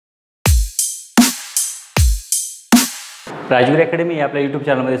Rajveer academy या आपल्या YouTube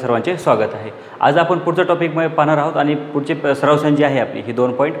चॅनलमध्ये सर्वांचे स्वागत आहे। आज आपण पुढचा टॉपिक पाहणार आहोत आणि पुढची सराव संख्या आहे आपली ही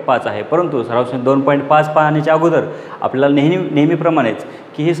 2.5 आहे। परंतु सराव संख्या 2.5 पाहण्याच्या अगोदर आपल्याला नेहमीप्रमाणेच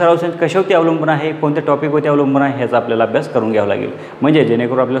की ही सराव संख्या कशावरती अवलंबून आहे, कोणत्या टॉपिकवरती अवलंबून आहे याचा आपल्याला अभ्यास करून घ्यावा लागेल, म्हणजे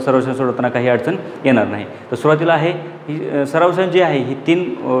जेणेकरून आपल्याला सराव संख्या सोडवताना काही अडचण येणार नाही। तर सुरुवातीला आहे ही सराव संख्या जी आहे ही 3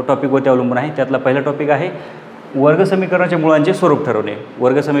 टॉपिकवरती अवलंबून आहे। त्यातला पहिला टॉपिक आहे वर्ग समीकरणाच्या मुळांचे स्वरूप ठरवणे।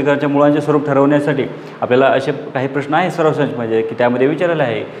 वर्ग समीकरणाच्या मुळांचे स्वरूप ठरवण्यासाठी आपल्याला असे काही प्रश्न आहेत सराव संख्येमध्ये की त्यामध्ये विचारलेलं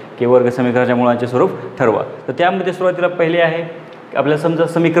आहे की वर्ग समीकरणाच्या मुळांचे स्वरूप ठरवा। तर त्यामध्ये सुरुवातीला पहिले आहे आपल्याला समजा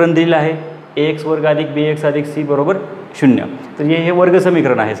समीकरण दिलेलं आहे ax वर्ग अधिक bx अधिक c बरोबर 0। तर हे वर्ग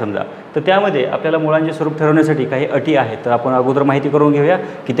समीकरण आहे समजा। तर त्यामध्ये आपल्याला मुळांचे स्वरूप ठरवण्यासाठी काही अटी आहेत, तर आपण अगोदर माहिती करून घेऊया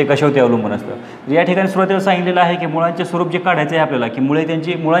की ते कशावरती अवलंबून असतं। या ठिकाणी सुरुवातीला सांगितलेलं आहे की मुळांचे स्वरूप जे काढायचे आहे आपल्याला की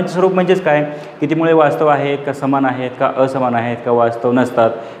मुळांचे स्वरूप म्हणजेच काय, की ती मुळे वास्तव आहेत का, समान आहेत का, असमान आहेत का, वास्तव नसतात,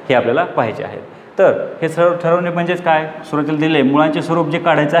 हे आपल्याला पाहायचे आहेत। तर हे स्वरूप ठरवणे म्हणजेच काय, सुरुवातीला दिले मुळांचे स्वरूप जे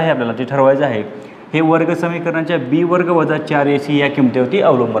काढायचं आहे आपल्याला ते ठरवायचं आहे हे वर्ग समीकरणाच्या b वर्ग वजा 4ac या किमतीवरती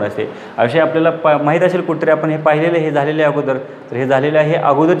अवलंबून असते। असे आपल्याला माहीत असेल कुठेतरी आपण हे पाहिलेले हे झालेले अगोदर। तर हे झालेले आहे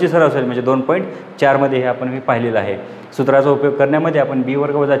अगोदरची सराव असेल म्हणजे 2.4 मध्ये हे आपण पाहिलेलं आहे। सूत्राचा उपयोग करण्यामध्ये आपण b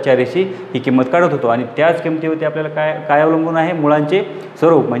वर्ग वजा 4ac ही किंमत काढत होतो आणि त्याच किमतीवरती आपल्याला काय अवलंबून आहे, मुळांचे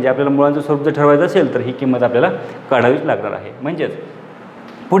स्वरूप, म्हणजे आपल्याला मुळांचं स्वरूप जर ठरवायचं असेल तर ही किंमत आपल्याला काढावीच लागणार आहे। म्हणजेच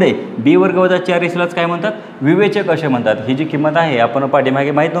पुढे b वर्ग वजा 4ac काय म्हणतात, विवेचक असे म्हणतात। ही जी किंमत आहे आपण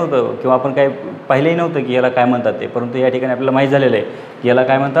पाठीमागे माहीत नव्हतं किंवा आपण काय पाहिलंही नव्हतं की याला काय म्हणतात ते, परंतु या ठिकाणी आपल्याला माहीत झालेलं आहे की याला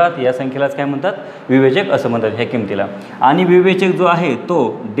काय म्हणतात, या संख्येलाच काय म्हणतात, विवेचक असं म्हणतात ह्या किमतीला। आणि विवेचक जो आहे तो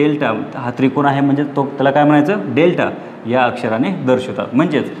डेल्टा, हा त्रिकोण आहे म्हणजे तो त्याला काय म्हणायचं, डेल्टा या अक्षराने दर्शवतात।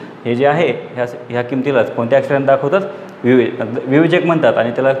 म्हणजेच हे जे आहे ह्या किमतीलाच कोणत्या अक्षराने दाखवतात, विवेचक म्हणतात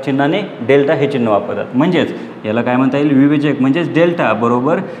आणि त्याला चिन्हाने डेल्टा हे चिन्ह वापरतात। म्हणजेच याला काय म्हणता येईल, विवेचक म्हणजेच डेल्टा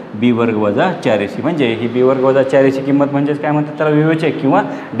बरोबर b वर्ग वजा 4ac। म्हणजे ही b वर्ग वजा 4ac किंमत म्हणजेच काय म्हणतात, त्याला विवेचक किंवा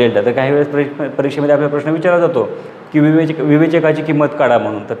डेल्टा। तर काही वेळेस परीक्षेमध्ये आपल्याला प्रश्न विचारला जातो की विवेचकाची किंमत काढा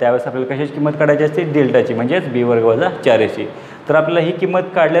म्हणून, तर त्यावेळेस आपल्याला कशाची किंमत काढायची असते, डेल्टाची, म्हणजेच b वर्ग वजा 4ac। तर आपल्याला ही किंमत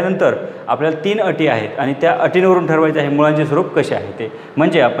काढल्यानंतर आपल्याला 3 अटी आहेत आणि त्या अटींवरून ठरवायचं आहे मुळांचे स्वरूप कसे आहे ते।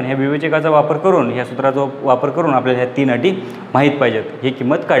 म्हणजे आपण ह्या विवेचकाचा वापर करून, ह्या सूत्राचा वापर करून आपल्याला ह्या 3 अटी माहीत पाहिजेत ही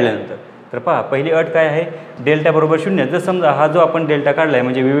किंमत काढल्यानंतर। तर पहा पहिली अट काय आहे, डेल्टा बरोबर 0। जर समजा हा जो आपण डेल्टा काढला आहे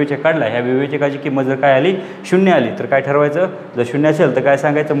म्हणजे विवेचक काढला आहे, ह्या विवेचकाची किंमत जर काय आली 0 आली तर काय ठरवायचं, जर 0 असेल तर काय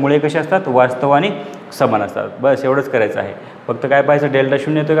सांगायचं, मुळे कसे असतात, वास्तव आणि समान असतात। बस एवढंच करायचं आहे। फक्त काय पाहायचं, डेल्टा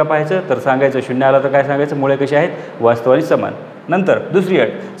 0 येतो का पाहायचं, तर सांगायचं 0 आला तर काय सांगायचं, मुळे कसे आहेत, वास्तव आणि समान। नंतर दुसरी अट,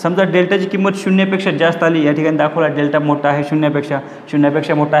 समजा डेल्टाची किंमत 0पेक्षा जास्त आली, या ठिकाणी दाखवला डेल्टा मोठा आहे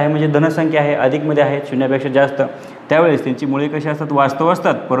 0पेक्षा मोठा आहे म्हणजे धनसंख्या आहे, अधिकमध्ये आहे 0पेक्षा जास्त, त्यावेळेस त्यांची मुळे कशी असतात, वास्तव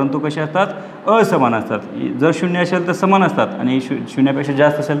असतात, परंतु कसे असतात, असमान असतात। जर 0 असेल तर समान असतात आणि 0पेक्षा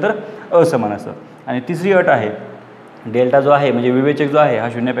जास्त असेल तर असमान असतात। आणि तिसरी अट आहे, डेल्टा जो आहे म्हणजे विवेचक जो आहे हा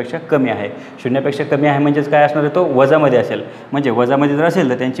 0पेक्षा कमी आहे। 0पेक्षा कमी आहे म्हणजेच काय असणार आहे, तो वजामध्ये असेल, म्हणजे वजामध्ये जर असेल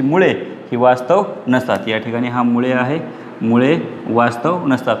तर त्यांची मुळे ही वास्तव नसतात। या ठिकाणी हा मुळे आहे, मुळे वास्तव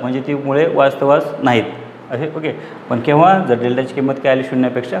नसतात म्हणजे ती मुळे वास्तवास नाहीत असे, ओके। पण केव्हा, जर डेल्टाची किंमत काय आली,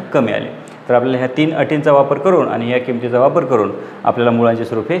 0पेक्षा कमी आली। तर आपल्याला ह्या 3 अटींचा वापर करून आणि ह्या किमतीचा वापर करून आपल्याला मुळांचे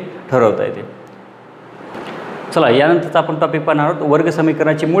स्वरूप हे ठरवता येते। चला यानंतरचा आपण टॉपिक पाहणार आहोत वर्ग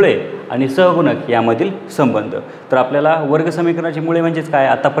समीकरणाची मुळे आणि सहगुणक यामधील संबंध। तर आपल्याला वर्ग समीकरणाची मुळे म्हणजेच काय,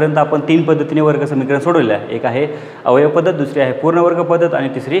 आतापर्यंत आपण 3 पद्धतीने वर्ग समीकरण सोडवले आहे। एक आहे अवयव पद्धत, दुसरी आहे पूर्ण वर्ग पद्धत आणि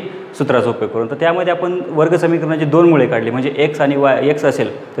तिसरी सूत्राचा उपयोग करून। तर त्यामध्ये आपण वर्ग समीकरणाची 2 मुळे काढली, म्हणजे x आणि y, x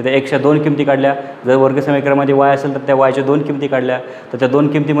असेल तर त्या xच्या 2 किमती काढल्या, जर वर्ग समीकरणामध्ये y असेल तर त्या yच्या 2 किमती काढल्या, तर त्या 2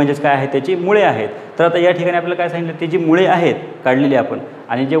 किमती म्हणजेच काय आहेत, त्याची मुळे आहेत। तर आता या ठिकाणी आपल्याला काय सांगितलं, ती जी मुळे आहेत काढलेली आपण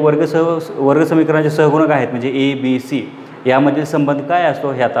आणि जे वर्ग समीकरणाचे सहगुणक आहेत म्हणजे a b c यामधील संबंध काय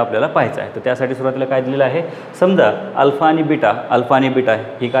असतो हे आता आपल्याला पाहायचं आहे। तर त्यासाठी सुरुवातीला काय दिलेलं आहे, समजा अल्फा आणि बीटा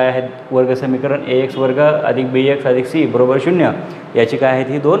ही काय आहेत, वर्ग समीकरण ax वर्ग अधिक bx अधिक c बरोबर 0 याची काय आहेत,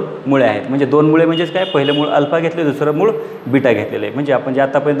 ही 2 मुळे आहेत। म्हणजे 2 मुळे म्हणजेच काय, पहिलं मूळ अल्फा घेतले, दुसरं मूळ बीटा घेतलेलं आहे। म्हणजे आपण जे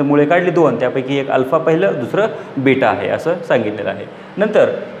आतापर्यंत मुळे काढली 2 त्यापैकी एक अल्फा पहिलं, दुसरं बीटा आहे असं सांगितलेलं आहे। नंतर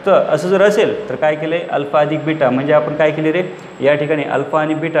तर असं जर असेल तर काय केले, अल्फा अधिक बीटा म्हणजे आपण काय केले रे, या ठिकाणी अल्फा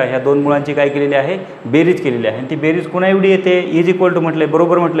आणि बीटा ह्या 2 मुळांची काय केलेली आहे, बेरीज केलेली आहे। आणि ती बेरीज कोणा एवढी येते, इज इक्वल टू म्हटले,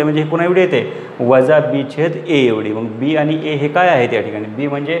 बरोबर म्हटले म्हणजे कोणा एवढी येते, वजा b छेद a एवढी। मग b आणि a हे काय आहेत या ठिकाणी, b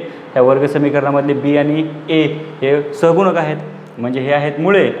म्हणजे ह्या वर्ग समीकरणामधले b आणि a हे सहगुणक आहेत, म्हणजे हे आहेत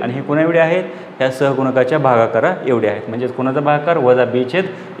मुळे आणि हे कोणा एवढे आहेत, ह्या सहगुणकाच्या भागाकारा एवढे आहेत। म्हणजेच कोणाचा भागाकार, वजा b छेद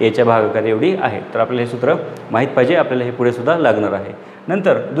a च्या भागाकार एवढी आहे। तर आपल्याला हे सूत्र माहीत पाहिजे, आपल्याला हे पुढे सुद्धा लागणार आहे।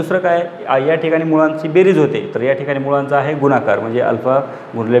 नंतर दुसरं काय, या ठिकाणी मुळांची बेरीज होते, तर या ठिकाणी मुळांचा आहे गुणाकार, म्हणजे अल्फा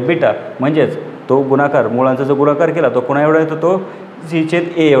गुणिले बीटा म्हणजेच तो गुणाकार मुळांचा जो गुणाकार केला तो कोणा एवढा येतो, तो C/A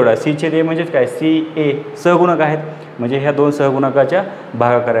एवढा. C/A म्हणजेच काय, CA सहगुणक आहेत, म्हणजे ह्या दोन सहगुणकाच्या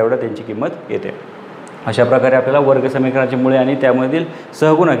भागाकार एवढा त्यांची किंमत येते. अशा प्रकारे आपल्याला वर्ग समीकरणाची मुळे आणि त्यामधील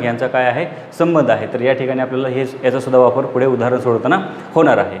सहगुणक यांचा काय आहे, संबंध आहे. तर या ठिकाणी आपल्याला याचा सुद्धा वापर पुढे उदाहरण सोडवताना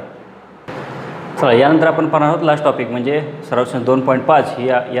होणार आहे. चला, यानंतर आपण पाहणार आहोत लास्ट टॉपिक, म्हणजे सराव 2.5 ही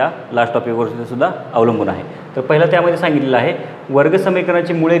या लास्ट टॉपिकवर सुद्धा अवलंबून आहे. तर पहिलं त्यामध्ये सांगितलेलं आहे वर्ग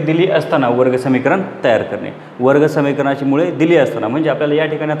समीकरणाची मुळे दिली असताना वर्ग समीकरण तयार करणे. वर्ग समीकरणाची मुळे दिली असताना म्हणजे आपल्याला या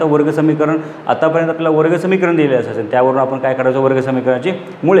ठिकाणी आता वर्ग समीकरण, आतापर्यंत आपल्याला वर्ग समीकरण दिले असेल त्यावरून आपण काय करायचं, वर्ग समीकरणाची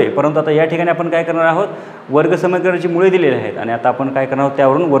मुळे. परंतु आता या ठिकाणी आपण काय करणार आहोत, वर्ग समीकरणाची मुळे दिलेली आहेत आणि आता आपण काय करणार आहोत,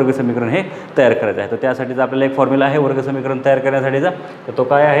 त्यावरून वर्ग समीकरण हे तयार करायचं आहे. तर त्यासाठीचा आपल्याला एक फॉर्म्युला आहे वर्ग समीकरण तयार करण्यासाठीचा. तर तो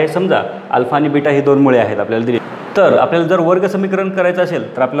काय आहे, समजा अल्फा आणि बीटा ही दोन मुळे आहेत आपल्याला दिली. तर आपल्याला जर वर्ग समीकरण करायचं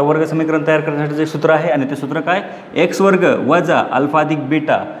असेल तर आपल्याला वर्ग समीकरण तयार करण्यासाठी सूत्र आहे आणि ते सूत्र काय, x वर्ग वजा अल्फा अधिक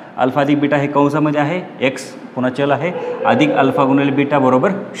बीटा. अल्फा अधिक बीटा हे कंसामध्ये आहे, x पुन्हा चल आहे, अधिक अल्फा गुणिले बीटा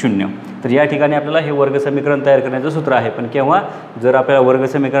बरोबर 0. तर या ठिकाणी आपल्याला हे वर्ग समीकरण तयार करण्याचं सूत्र आहे. पण केव्हा, जर आपल्याला वर्ग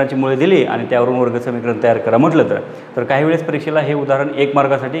समीकरणाची मुळे दिली आणि त्यावरून वर्ग समीकरण तयार करा म्हटलं तर काही वेळेस परीक्षेला हे उदाहरण 1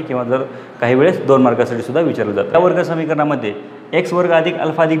 मार्कासाठी किंवा जर काही वेळेस 2 मार्कासाठी सुद्धा विचारलं जातं. त्या वर्ग समीकरणामध्ये x वर्ग अधिक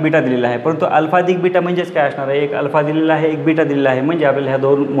अल्फा अधिक बीटा दिलेला आहे, परंतु अल्फा अधिक बीटा म्हणजेच काय असणार आहे, एक अल्फा दिलेला आहे, एक बीटा दिलेला आहे. म्हणजे आपल्याला ह्या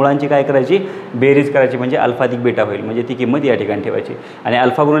दोन मुळांची काय करायची, बेरीज करायची, म्हणजे अल्फा अधिक बीटा होईल. म्हणजे ती किंमत या ठिकाणी ठेवायची. आणि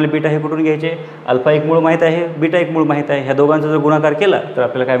अल्फा गुणिले बीटा हे कुठून घ्यायचे, अल्फा एक मूळ माहीत आहे, बीटा एक मूळ माहीत आहे. ह्या दोघांचा जर गुणाकार केला तर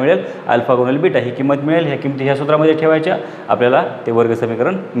आपल्याला काय मिळेल, अल्फा गुणिले बीटा ही किंमत मिळेल. ह्या किमती ह्या सूत्रामध्ये ठेवायच्या, आपल्याला ते वर्ग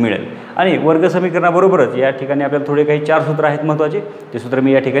समीकरण मिळेल. आणि वर्ग समीकरणाबरोबरच या ठिकाणी आपल्याला थोडे काही 4 सूत्र आहेत महत्त्वाचे, ते सूत्र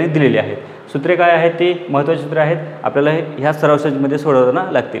मी या ठिकाणी दिलेले आहेत. सूत्रे काय आहेत, ते महत्त्वाचे सूत्र आहेत, आपल्याला ह्या सराव संचमध्ये सोडवताना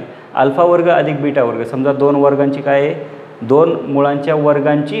लागतील. अल्फा वर्ग अधिक बीटा वर्ग, समजा दोन वर्गांची काय आहे, दोन मुळांच्या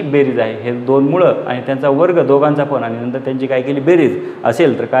वर्गांची बेरीज आहे. हे दोन मुळं आणि त्यांचा वर्ग दोघांचा पण, आणि नंतर त्यांची काय केली बेरीज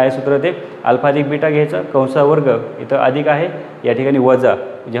असेल तर काय सूत्र, ते अल्फा अधिक बीटा घ्यायचं, कंसा वर्ग इथं अधिक आहे, या ठिकाणी वजा.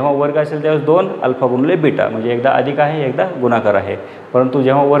 जेव्हा वर्ग असेल त्यावेळेस 2 अल्फा गुणिले बीटा, म्हणजे एकदा अधिक आहे एकदा गुणाकार आहे. परंतु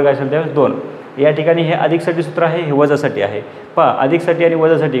जेव्हा वर्ग असेल त्यावेळेस 2. या ठिकाणी हे अधिकसाठी सूत्र आहे, हे वजासाठी आहे. पहा, अधिकसाठी आणि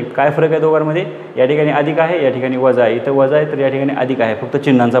वजासाठी काय फरक आहे दोघांमध्ये, या ठिकाणी अधिक आहे, या ठिकाणी वजा आहे. इथं वजा आहे तर या ठिकाणी अधिक आहे, फक्त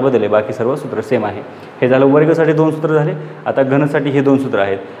चिन्हांचा बदल आहे, बाकी सर्व सूत्र सेम आहे. हे झालं वर्गसाठी 2 सूत्र झाले. आता घनसाठी हे 2 सूत्र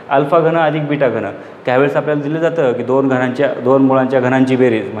आहेत, अल्फा घन अधिक बीटा घन. त्यावेळेस आपल्याला दिलं जातं की दोन मुळांच्या घनांची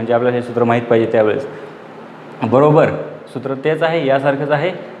बेरीज, म्हणजे आपल्याला हे सूत्र माहीत पाहिजे. त्यावेळेस बरोबर सूत्र तेच आहे, यासारखंच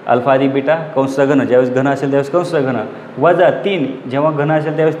आहे, अल्फा अधिक बीटा कंसचा घन, ज्यावेळेस घन असेल त्यावेळेस कंसचा घन, वजा 3 जेव्हा घन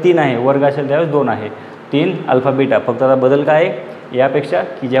असेल त्यावेळेस 3 आहे, वर्ग असेल त्यावेळेस 2 आहे, 3 अल्फा बीटा. फक्त आता बदल काय आहे यापेक्षा,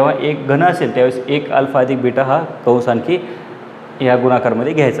 की जेव्हा एक घन असेल त्यावेळेस 1 अल्फा अधिक बीटा हा कंस आणखी ह्या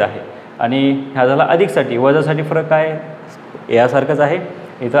गुणाकारमध्ये घ्यायचा आहे. आणि ह्या झाला अधिकसाठी. वजासाठी फरक काय आहे, यासारखंच आहे,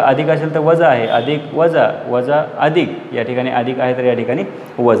 इथं अधिक असेल तर वजा आहे, अधिक वजा, वजा अधिक, या ठिकाणी अधिक आहे तर या ठिकाणी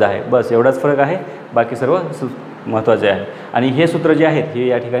वजा आहे. बस एवढाच फरक आहे, बाकी सर्व महत्त्वाचे आहे. आणि हे सूत्र जे आहेत हे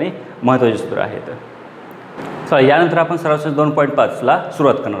या ठिकाणी महत्त्वाचे सूत्र आहेत. चला, यानंतर आपण सराव संच 2.5ला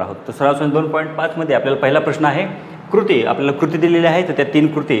सुरुवात करणार आहोत. तर सराव संच 2.5 मध्ये आपल्याला पहिला प्रश्न आहे कृती. आपल्याला कृती दिलेली आहे, तर त्या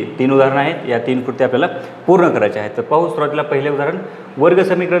 3 उदाहरणं आहेत, या 3 कृती आपल्याला पूर्ण करायच्या आहेत. तर पाहू, सुरुवातीला पहिले उदाहरण, वर्ग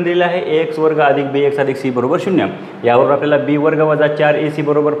समीकरण दिलेलं आहे ax वर्ग अधिक bx अधिक c बरोबर 0. यावर आपल्याला b वर्ग वजा 4ac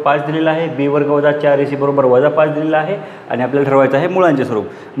बरोबर 5 दिलेला आहे, b वर्ग वजा 4ac बरोबर वजा 5 दिलेला आहे. आणि आपल्याला ठरवायचं आहे मुळांचे स्वरूप.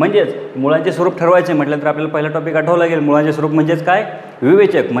 म्हणजेच मुळांचे स्वरूप ठरवायचे म्हटलं तर आपल्याला पहिला टॉपिक आठवावं लागेल. मुळांचे स्वरूप म्हणजेच काय,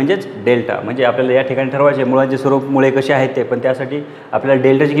 विवेचक म्हणजेच डेल्टा. म्हणजे आपल्याला या ठिकाणी ठरवायचे मुळांचे स्वरूप मुळे कसे आहेत ते, पण त्यासाठी आपल्याला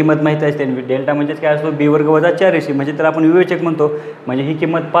डेल्टाची किंमत माहिती असते. डेल्टा म्हणजेच काय असतो, b वर्ग वजा 4ac, म्हणजे त्याला आपण विवेचक म्हणतो. म्हणजे ही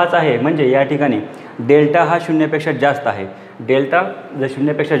किंमत 5 आहे, म्हणजे या ठिकाणी डेल्टा हा 0पेक्षा जास्त आहे. डेल्टा जर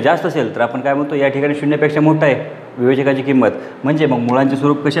 0पेक्षा जास्त असेल तर आपण काय म्हणतो, या ठिकाणी 0पेक्षा मोठा आहे विवेचकाची किंमत. म्हणजे मग मुळांचे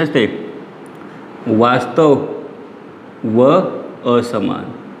स्वरूप कसे असते, वास्तव व असमान.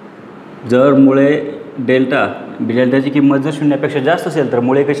 जर मुळे डेल्टाची किंमत जर 0पेक्षा जास्त असेल तर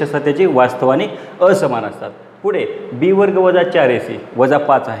मुळे कशी असतात, त्याची वास्तव आणि असमान असतात. पुढे b वर्ग वजा 4ac वजा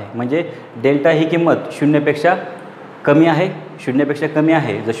 5 आहे, म्हणजे डेल्टा ही किंमत 0पेक्षा कमी आहे, 0पेक्षा कमी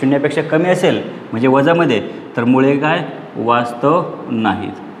आहे. जर 0पेक्षा कमी असेल म्हणजे वजामध्ये, तर मुळे काय, वास्तव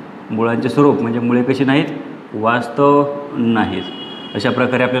नाहीत. मुळांचे स्वरूप म्हणजे मुळे कशी नाहीत, वास्तव नाहीत. अशा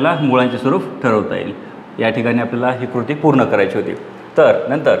प्रकारे आपल्याला मुळांचे स्वरूप ठरवता येईल. या ठिकाणी आपल्याला ही कृती पूर्ण करायची होती. तर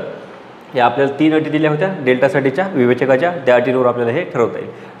नंतर या आपल्याला 3 अटी दिल्या होत्या डेल्टासाठीच्या विवेचकाच्या, त्या अटीवर आपल्याला हे ठरवता येईल.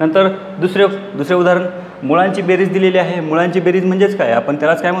 नंतर दुसरे उदाहरण, मुळांची बेरीज दिलेली आहे. मुळांची बेरीज म्हणजेच काय, आपण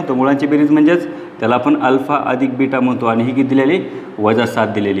त्यालाच काय म्हणतो, मुळांची बेरीज म्हणजेच त्याला आपण अल्फा अधिक बीटा म्हणतो. आणि ही किती दिलेली, वजा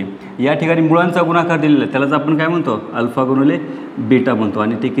 7 दिलेली. या ठिकाणी मुळांचा गुणाकार दिलेला त्यालाच आपण काय म्हणतो, अल्फा गुणिले बीटा म्हणतो.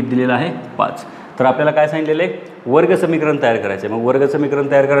 आणि ते किती दिलेलं आहे, 5. तर आपल्याला काय सांगितलेलं आहे, वर्ग समीकरण तयार करायचं आहे. मग वर्ग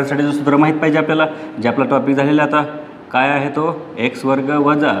समीकरण तयार करण्यासाठी जो सूत्र माहीत पाहिजे आपल्याला, जे आपला टॉपिक झालेला आता काय आहे तो, x वर्ग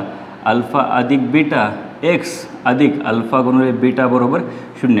वजा अल्फा अधिक बीटा एक्स अधिक अल्फा गुणिले बीटा बरोबर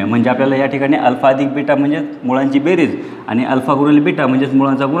 0. म्हणजे आपल्याला या ठिकाणी अल्फा अधिक बीटा म्हणजे मुळांची बेरीज आणि अल्फा गुणिले बीटा म्हणजेच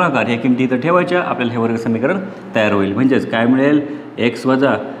मुळांचा गुणाकार ह्या किमती इथं ठेवायच्या. आपल्याला हे वर्ग समीकरण तयार होईल. म्हणजेच काय मिळेल, एक्स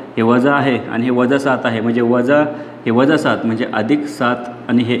वजा हे वजा आहे आणि हे वजा 7 आहे, म्हणजे वजा हे वजा 7 म्हणजे अधिक 7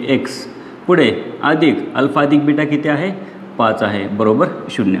 आणि हे एक्स पुढे अधिक अल्फा अधिक बीटा किती आहे 5 आहे बरोबर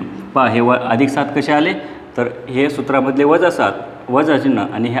 0. पहा हे अधिक 7 कसे आले, तर हे सूत्रामधले वजा 7 वजा चिन्ह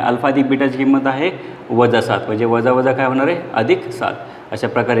आणि हे अल्फा अधिक बीटाची किंमत आहे वजा 7 म्हणजे वजा वजा काय होणार आहे अधिक 7. अशा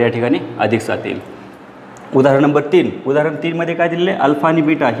प्रकारे या ठिकाणी अधिक 7 येईल. उदाहरण नंबर 3. उदाहरण 3 मध्ये काय दिलेले, अल्फा आणि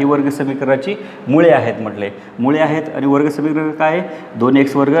बीटा ही वर्ग समीकरणाची मुळे आहेत म्हटले. मुळे आहेत आणि वर्ग समीकरण काय आहे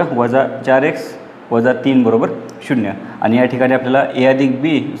 2x वर्ग वजा 4x वजा 3 बरोबर 0. आणि या ठिकाणी आपल्याला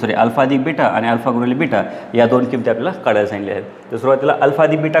अल्फा अधिक बीटा आणि अल्फा गुणिले बीटा या दोन किमती आपल्याला काढायला सांगितल्या आहेत. तर सुरुवातीला अल्फा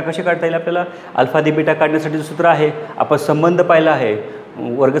अधिक बीटा कसे काढता येईल आपल्याला, अल्फा अधिक बीटा काढण्यासाठी सूत्र आहे, आपण संबंध पाहिला आहे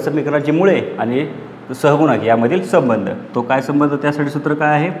वर्ग समीकरणाची मुळे आणि सहगुणक यामधील संबंध. तो काय संबंध, त्यासाठी सूत्र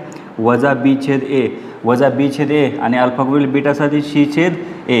काय आहे वजा बी छेद ए आणि अल्फा गुणिले बीटासाठी सी छेद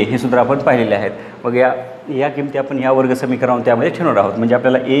ए हे सूत्र आपण पाहिलेले आहेत. मग या किमती आपण या वर्ग समीकरणावर त्यामध्ये ठेवणार आहोत. म्हणजे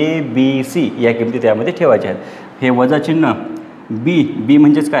आपल्याला ए बी सी या किमती त्यामध्ये ठेवायच्या आहेत. हे वजा चिन्ह बी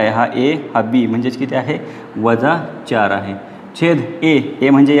म्हणजेच काय, हा ए हा बी म्हणजेच किती आहे वजा 4 आहे, छेद ए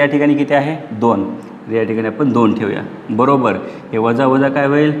म्हणजे या ठिकाणी किती आहे 2, या ठिकाणी आपण 2 ठेवूया बरोबर. हे वजा वजा काय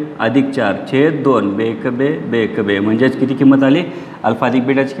होईल अधिक 4 छेद 2 बेक बे म्हणजेच किती किंमत आली, अल्फा अधिक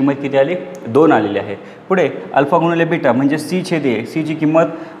बीटाची किंमत किती आली 2 आलेली आहे. पुढे अल्फा गुणिले बीटा म्हणजे सी छेद ए, सीची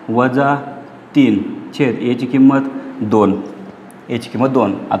किंमत वजा 3 छेद एची किंमत 2, एची किंमत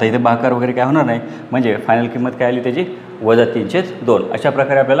 2. आता इथे भागाकार वगैरे काय होणार नाही, म्हणजे फायनल किंमत काय आली त्याची वजा 3 छेद 2. अशा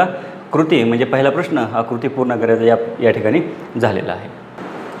प्रकारे आपल्याला कृती म्हणजे पहिला प्रश्न हा कृती पूर्ण करायचा या ठिकाणी झालेला आहे.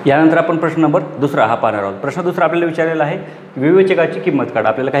 यानंतर आपण प्रश्न नंबर 2 हा पाहणार आहोत. प्रश्न 2 आपल्याला विचारलेला आहे विवेचकाची किंमत काढा.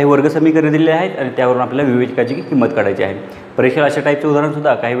 आपल्याला काही वर्ग समीकरणे दिलेले आहेत आणि त्यावरून आपल्याला विवेचकाची किंमत काढायची आहे. परीक्षेला अशा टाईपचे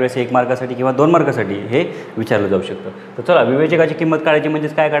उदाहरणसुद्धा काही वेळेस 1 मार्कासाठी किंवा 2 मार्कासाठी हे विचारलं जाऊ शकतं. तर चला विवेचकाची किंमत काढायची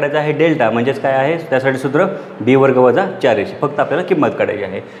म्हणजेच काय काढायचं आहे डेल्टा, म्हणजेच काय आहे त्यासाठी सूत्र बी वर्ग वजा 4ac. फक्त आपल्याला किंमत काढायची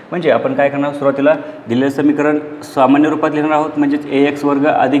आहे. म्हणजे आपण काय करणार, सुरुवातीला दिलेलं समीकरण सामान्य रूपात लिहिणार आहोत. म्हणजेच ax वर्ग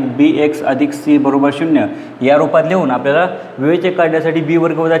अधिक bx अधिक c बरोबर 0 या रूपात लिहून आपल्याला विवेचक काढण्यासाठी बी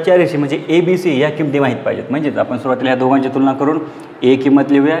वर्ग वजा 4ac म्हणजे abc या किमती माहीत पाहिजेत. म्हणजेच आपण सुरुवातीला या दोघांची तुलना करून ए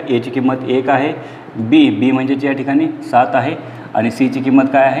किंमत लिहूया. एची किंमत 1 आहे, बी म्हणजेच या ठिकाणी 7 आहे आणि सीची किंमत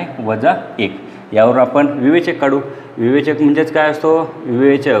काय आहे वजा 1. यावर आपण विवेचक काढू. विवेचक म्हणजेच काय असतो,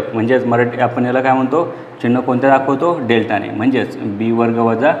 विवेचक म्हणजेच मराठी आपण याला काय म्हणतो, चिन्ह कोणत्या दाखवतो डेल्टाने, म्हणजेच बी वर्ग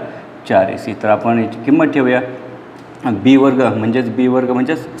वजा 4ac. तर आपण याची किंमत ठेवूया. बी वर्ग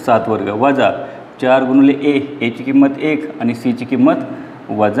म्हणजेच 7 वर्ग वजा 4 गुणिले एची किंमत 1 आणि सीची किंमत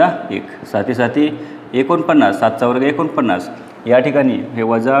वजा 1. 7 7 49, 7चा वर्ग 49. या ठिकाणी हे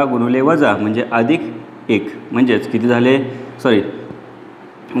वजा गुणिले वजा म्हणजे अधिक 1 म्हणजेच किती झाले,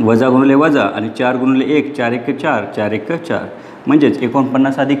 वजा गुणिले वजा आणि 4 गुणिले 1 4 1 4 4 1 4 म्हणजेच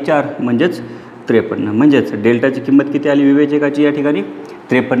 49 अधिक 4 म्हणजेच 53. म्हणजेच डेल्टाची किंमत किती आली विवेचकाची या ठिकाणी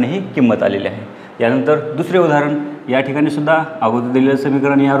 53 ही किंमत आलेली आहे. यानंतर दुसरे उदाहरण. या ठिकाणी सुद्धा अगोदर दिलेलं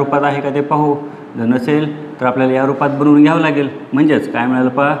समीकरण या रूपात आहे का ते पाहू. जर नसेल तर आपल्याला या रूपात बनवून घ्यावं लागेल. म्हणजेच काय मिळालं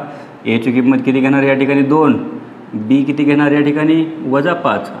पहा, एची किंमत किती घेणार या ठिकाणी 2, बी किती घेणार या ठिकाणी वजा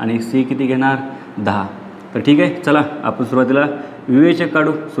 5 आणि सी किती घेणार 10. तर ठीक आहे, चला आपण सुरुवातीला विवेचक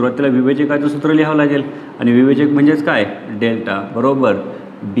काढू. सुरुवातीला विवेचकाचं सूत्र लिहावं लागेल आणि विवेचक म्हणजेच काय डेल्टा बरोबर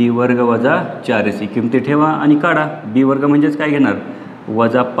बी वर्ग वजा 4ac. किमती ठेवा आणि काढा. बी वर्ग म्हणजेच काय घेणार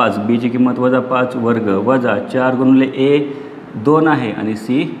वजा 5, बीची किंमत वजा 5 वर्ग वजा 4 गुणिले ए 2 आहे आणि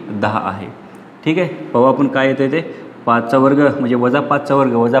सी 10 आहे. ठीक आहे, पाहू आपण काय येते ते 5चा वर्ग म्हणजे वजा 5चा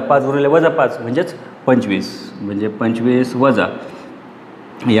वर्ग वजा 5 गुणिले वजा 5 म्हणजेच 25 म्हणजे 25 वजा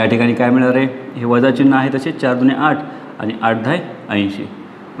या ठिकाणी काय मिळणार आहे, हे वजा चिन्ह आहे तसे 4 दुणे 8 आणि 8 10 80.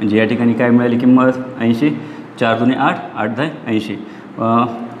 म्हणजे या ठिकाणी काय मिळाली किंमत 80. 4 दुणे 8 8 10 80.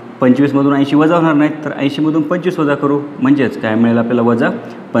 25मधून 80 वजा होणार नाहीत तर 80मधून 25 वजा करू म्हणजेच काय मिळेल आपल्याला वजा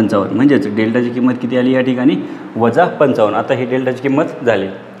 55. म्हणजेच डेल्टाची किंमत किती आली या ठिकाणी वजा 55. आता ही डेल्टाची किंमत झाली.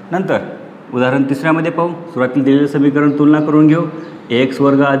 नंतर उदाहरण 3मध्ये पाहू. सुरुवातीला दिलेलं समीकरण तुलना करून घेऊ. एक्स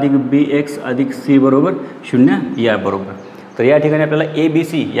वर्ग अधिक बी एक्स अधिक सी बरोबर 0 या बरोबर. तर या ठिकाणी आपल्याला ए बी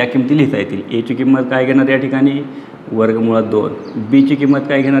सी या किमती लिहिता येतील. एची किंमत काय घेणार या ठिकाणी वर्गमुळात 2, बीची किंमत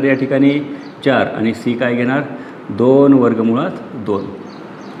काय घेणार या ठिकाणी 4 आणि सी काय घेणार 2 वर्गमुळात 2.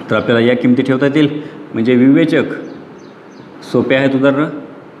 तर आपल्याला या किमती ठेवता येतील. म्हणजे विवेचक सोपे आहेत उदाहरणं,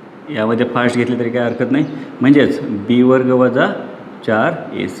 यामध्ये फास्ट घेतले तरी काय हरकत नाही. म्हणजेच बी वर्ग वजा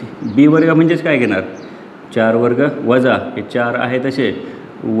 4ac. बी वर्ग म्हणजेच काय घेणार 4 वर्ग वजा हे 4 आहे तसे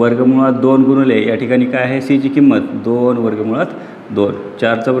वर्गमुळात 2 गुणिले या ठिकाणी काय आहे सीची किंमत 2 वर्गमुळात 2,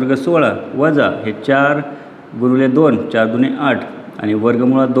 4चा वर्ग 16 वजा हे 4 गुणिले 2, 4 दुणे 8 आणि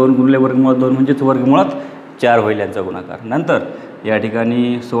वर्गमुळात 2 गुणिले वर्गमुळात 2 म्हणजेच वर्गमुळात 4 होईल यांचा गुणाकार. नंतर या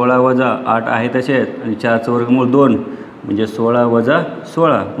ठिकाणी 16 वजा 8 आहे तसेच आणि 4चं वर्गमूळ 2 म्हणजे 16 वजा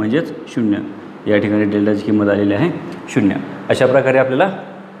 16 म्हणजेच 0. या ठिकाणी डेल्टाची किंमत आलेली आहे 0. अशा प्रकारे आपल्याला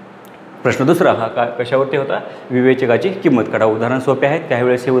प्रश्न दुसरा हा कशावरती होता, विवेचकाची किंमत काढा. उदाहरण सोपे आहेत,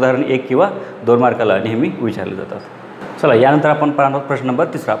 त्यावेळेस हे उदाहरण 1 किंवा 2 मार्काला नेहमी विचारले जातात. चला यानंतर आपण पाहणार प्रश्न नंबर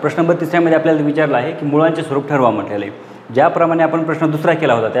 3. प्रश्न नंबर 3मध्ये आपल्याला विचारलं आहे की मुळांचे स्वरूप ठरवा म्हटलेलं आहे. ज्याप्रमाणे आपण प्रश्न दुसरा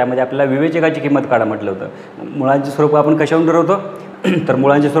केला होता त्यामध्ये आपल्याला विवेचकाची किंमत काढा म्हटलं होतं. मुळांचे स्वरूप आपण कशावरून ठरवतो, तर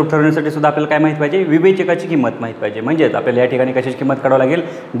मुळांचे स्वरूप ठरवण्यासाठी सुद्धा आपल्याला काय माहीत पाहिजे, विवेचकाची किंमत माहीत पाहिजे. म्हणजेच आपल्याला या ठिकाणी कशाची किंमत काढावं लागेल,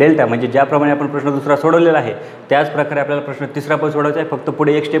 डेल्टा. म्हणजे ज्याप्रमाणे आपण प्रश्न दुसरा सोडवलेला आहे त्याच प्रकारे आपल्याला प्रश्न तिसरा पण सोडवायचा आहे. फक्त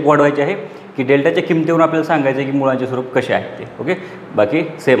पुढे एक स्टेप वाढवायची आहे की डेल्टाच्या किंमतीवरून आपल्याला सांगायचं आहे की मुळांचे स्वरूप कसे आहे ते. ओके, बाकी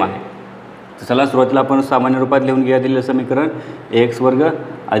सेम आहे. तर चला सुरुवातीला आपण सामान्य रूपात लिहून घ्या दिलेलं समीकरण x वर्ग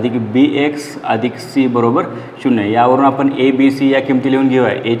अधिक bx अधिक c बरोबर 0. यावरून आपण a b c या किमती लिहून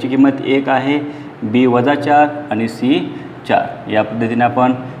घेऊया. a ची किंमत 1 आहे, b वजा 4 आणि c 4. या पद्धतीने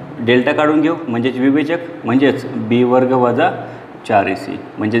आपण डेल्टा काढून घेऊ म्हणजेच विवेचक, म्हणजेच b वर्ग वजा 4ac.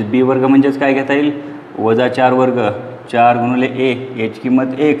 म्हणजेच b वर्ग म्हणजेच काय घेता येईल, वजा 4 वर्ग 4 गुणिले a ची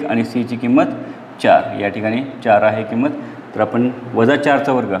किंमत 1 आणि c ची किंमत 4. या ठिकाणी 4 आहे किंमत, तर आपण वजा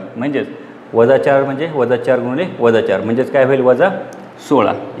 4चा वर्ग म्हणजेच वजा 4 म्हणजे वजा 4 गुणिले वजा 4 म्हणजेच काय होईल, वजा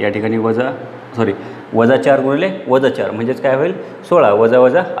 16. या ठिकाणी वजा 4 गुणिले वजा 4 म्हणजेच काय होईल, 16 वजा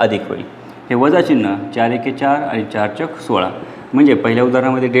वजा अधिक होईल. हे वजा चिन्ह 4 एके 4 आणि 4 चौक 16. म्हणजे पहिल्या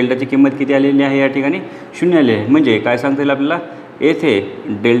उदाहरणामध्ये डेल्टाची किंमत किती आलेली आहे, या ठिकाणी 0 आली आहे. म्हणजे काय सांगता येईल आपल्याला, येथे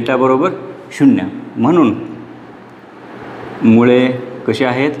डेल्टा बरोबर 0. म्हणून मुळे कसे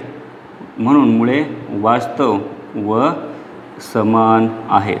आहेत, म्हणून मुळे वास्तव व समान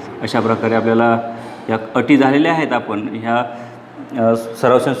आहेत. अशा प्रकारे आपल्याला या अटी झालेल्या आहेत. आपण ह्या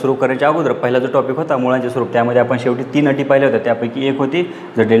सराव सुरू करण्याच्या अगोदर पहिला जो टॉपिक होता मुळांचे स्वरूप, त्यामध्ये आपण शेवटी 3 अटी पाहिल्या होत्या. त्यापैकी एक होती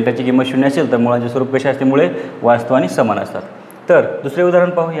जर डेल्टाची किंमत 0 असेल तर मुळांचे स्वरूप कसे असते, मुळे वास्तव आणि समान असतात. तर दुसरे उदाहरण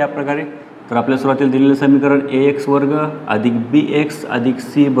पाहू या प्रकारे. तर आपल्या सुरुवातीला दिलेलं समीकरण ax वर्ग अधिक bx अधिक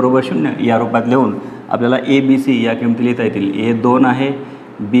c बरोबर 0 या रूपात लिहून आपल्याला a b c या किमती लिहिता येतील. a 2 आहे,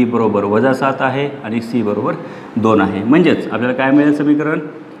 b बरोबर वजा 7 आहे आणि c बरोबर 2 आहे. म्हणजेच आपल्याला काय मिळेल समीकरण,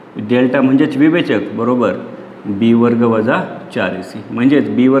 डेल्टा म्हणजेच विवेचक बरोबर b वर्ग वजा 4ac. म्हणजेच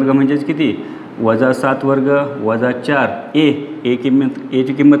b वर्ग म्हणजेच किती, वजा 7 वर्ग वजा 4 a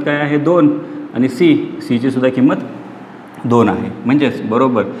ची किंमत काय आहे 2 आणि c ची सुद्धा किंमत 2 आहे. म्हणजेच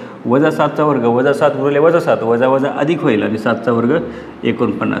बरोबर वजा 7चा वर्ग वजा 7 गुणिले वजा 7 वजा वजा अधिक होईल आणि 7चा वर्ग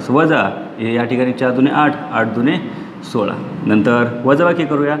 49 वजा या ठिकाणी 4 दुणे 8 8 दुणे 16. नंतर वजाबाकी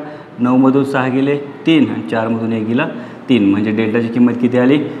करूया. 9 मधून 6 गेले 3 आणि 4 मधून 1 गेला 3. म्हणजे डेल्टाची किंमत किती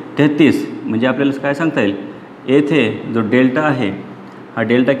आली 33. म्हणजे आपल्याला काय सांगता येईल, येथे जो डेल्टा आहे हा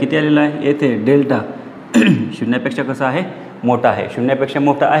डेल्टा किती आलेला आहे, येथे डेल्टा 0पेक्षा कसा आहे, मोठा आहे. 0पेक्षा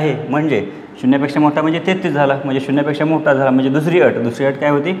मोठा आहे म्हणजे 0पेक्षा मोठा म्हणजे 33 झाला. म्हणजे 0पेक्षा मोठा झाला म्हणजे दुसरी अट काय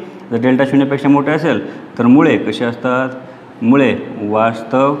होती, जर डेल्टा 0पेक्षा मोठा असेल तर मुळे कसे असतात, मुळे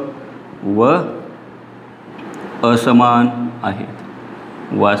वास्तव व असमान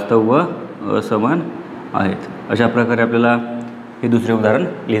आहेत. वास्तव व असमान आहेत. अशा प्रकारे आपल्याला हे दुसरे उदाहरण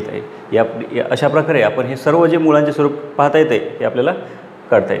लिहिता येईल. अशा प्रकारे आपण हे सर्व जे मुळांचे स्वरूप पाहता येते हे आपल्याला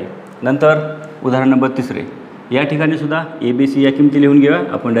काढता येईल. नंतर उदाहरण नंबर 3. या ठिकाणी सुद्धा ए बी सी या किमती लिहून घेऊया.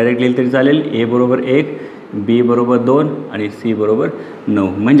 आपण डायरेक्ट लिहिलं तरी चालेल. ए बरोबर 1, बी बरोबर 2 आणि सी बरोबर 9.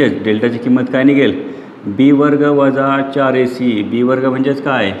 म्हणजेच डेल्टाची किंमत काय निघेल, बी वर्ग वजा 4ac. बी वर्ग म्हणजेच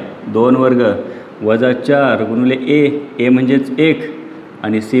काय, 2 वर्ग वजा 4 गुणिले ए म्हणजेच 1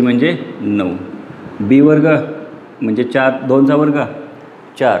 आणि सी म्हणजे 9. बी वर्ग म्हणजे 4 2चा वर्ग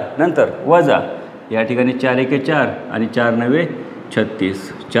 4. नंतर वजा या ठिकाणी 4 एके 4 आणि 4 नवे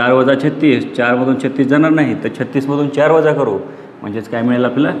 36. 4 वजा 36, 4मधून 36 जाणार नाही तर 36मधून 4 वजा करू म्हणजेच काय मिळेल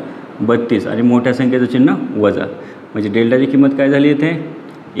आपल्याला 32 आणि मोठ्या संख्येचं चिन्ह वजा. म्हणजे डेल्टाची किंमत काय झाली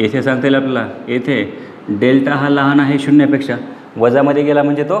येथे सांगता येईल आपल्याला. येथे डेल्टा हा लहान आहे 0पेक्षा, वजामध्ये गेला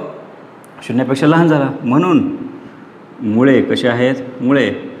म्हणजे तो 0पेक्षा लहान झाला. म्हणून मुळे कसे आहेत,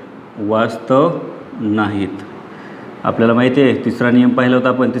 मुळे वास्तव नाहीत. आपल्याला माहिती आहे तिसरा नियम पाहिला होता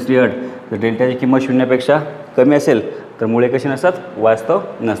आपण, तिसरी अट, जर डेल्टाची किंमत 0पेक्षा कमी असेल तर मुळे कसे नसतात, वास्तव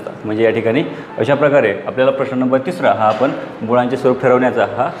नसतात. म्हणजे या ठिकाणी अशा प्रकारे आपल्याला प्रश्न नंबर 3 हा आपण मुळांचे स्वरूप ठरवण्याचा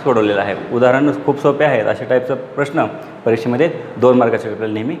हा सोडवलेला आहे. उदाहरण खूप सोपे आहेत. अशा टाईपचा प्रश्न परीक्षेमध्ये 2 मार्काच्या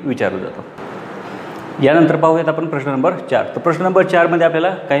आपल्याला नेहमी विचारला जातो. यानंतर पाहूयात आपण प्रश्न नंबर 4. तर प्रश्न नंबर 4मध्ये आपल्याला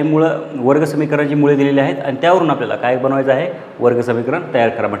काही वर्ग समीकरणाची मुळे दिलेली आहेत आणि त्यावरून आपल्याला काय बनवायचं आहे, वर्ग समीकरण तयार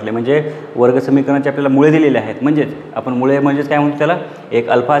करा म्हटले. म्हणजे वर्ग समीकरणाचे आपल्याला मुळे दिलेले आहेत. म्हणजेच आपण मुळे म्हणजेच काय म्हणतो त्याला, एक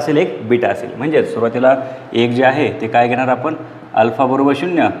अल्फा असेल एक बीटा असेल. म्हणजेच सुरुवातीला एक जे आहे ते काय घेणार आपण, अल्फा बरोबर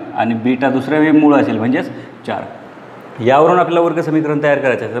 0 आणि बीटा दुसरं मूळ असेल म्हणजेच 4. यावरून आपल्याला वर्ग समीकरण तयार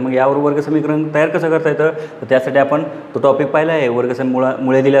करायचं आहे. तर मग यावर वर्ग समीकरण तयार कसं करता येतं, तर त्यासाठी आपण तो टॉपिक पाहिला आहे,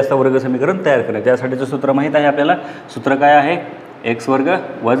 मुळे दिले असता वर्ग समीकरण तयार करायचं. त्यासाठीचं सूत्र माहीत आहे आपल्याला. सूत्र काय आहे, एक्स वर्ग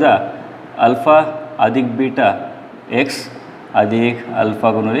वजा अल्फा अधिक बीटा एक्स अधिक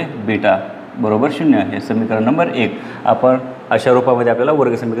अल्फा गुणिले बीटा बरोबर 0. हे समीकरण नंबर 1. आपण अशा रूपामध्ये आपल्याला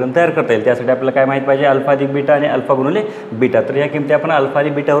वर्ग समीकरण तयार करता येईल. त्यासाठी आपल्याला काय माहीत पाहिजे, अल्फा अधिक बीटा आणि अल्फा गुणिले बीटा. तर या किमती आपण अल्फा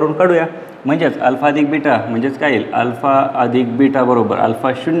अधिक बीटावरून काढूया. म्हणजेच अल्फा अधिक बीटा म्हणजेच काय येईल, अल्फा अधिक बीटा बरोबर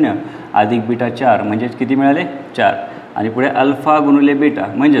अल्फा 0 अधिक बीटा 4 म्हणजेच किती मिळाले 4. आणि पुढे अल्फा गुणिले बीटा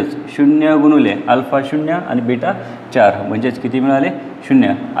म्हणजेच 0 गुणिले अल्फा 0 आणि बीटा 4 म्हणजेच किती मिळाले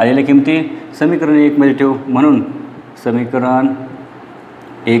 0. आलेल्या किमती समीकरण 1मध्ये ठेवू. म्हणून समीकरण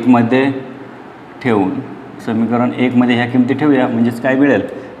 1मध्ये ठेवून समीकरण 1मध्ये ह्या किमती ठेवूया. म्हणजेच काय मिळेल,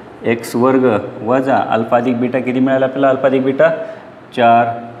 एक्स वर्ग वजा अल्फा अधिक बीटा किती मिळाला आपल्याला, अल्फा अधिक बीटा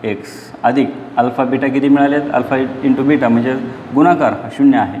 4x अधिक अल्फा बीटा किती मिळालेत, अल्फा इंटू बीटा म्हणजे गुणाकार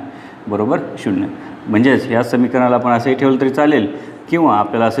 0 आहे बरोबर 0. म्हणजेच ह्या समीकरणाला आपण असंही ठेवलं तरी चालेल किंवा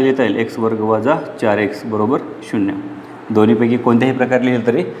आपल्याला असं लिहिता येईल एक्स वर्ग वजा 4x बरोबर 0. दोन्हीपैकी कोणत्याही प्रकारे लिहिलं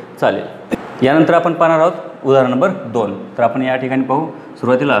तरी चालेल. यानंतर आपण पाहणार आहोत उदाहरण नंबर 2. तर आपण या ठिकाणी पाहू.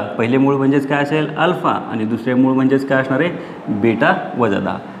 सुरुवातीला पहिले मूळ म्हणजेच काय असेल, अल्फा आणि दुसरे मूळ म्हणजेच काय असणार आहे, बीटा वजा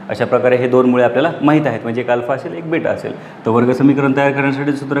 10. अशा प्रकारे हे दोन मुळे आपल्याला माहीत आहेत. म्हणजे एक अल्फा असेल एक बीटा असेल. तर वर्ग समीकरण तयार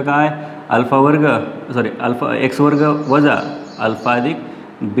करण्यासाठी सूत्र काय, अल्फा एक्स वर्ग वजा अल्फा अधिक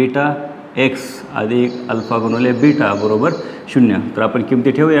बीटा एक्स अधिक अल्फा गुणिले बीटा बरोबर 0. तर आपण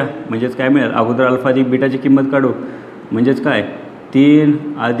किमती ठेवूया. म्हणजेच काय मिळेल, अगोदर अल्फा अधिक बीटाची किंमत काढू. म्हणजेच काय 3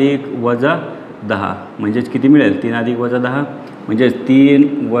 अधिक वजा 10 म्हणजेच किती मिळेल, 3 अधिक वजा 10 म्हणजेच 3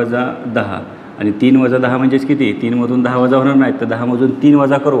 वजा 10 आणि 3 वजा 10 म्हणजेच किती, 3मधून 10 वजा होणार नाहीत तर 10मधून 3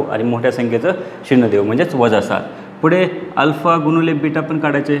 वजा करू आणि मोठ्या संख्येचं चिन्ह देऊ म्हणजेच वजा 7. पुढे अल्फा गुणिले बीटा पण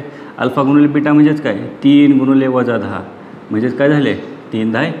काढायचे. अल्फा गुणिले बीटा म्हणजेच काय 3 गुणिले वजा 10 म्हणजेच काय झाले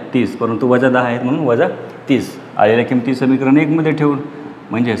 3 10 30, परंतु वजा 10 आहेत म्हणून वजा 30. आलेल्या किमती समीकरण 1मध्ये ठेवून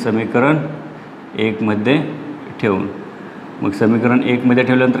म्हणजे समीकरण 1मध्ये ठेवून मग समीकरण 1मध्ये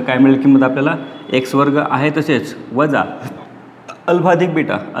ठेवल्यानंतर काय मिळेल किंमत आपल्याला, एक्स वर्ग आहे तसेच वजा अल्फा अधिक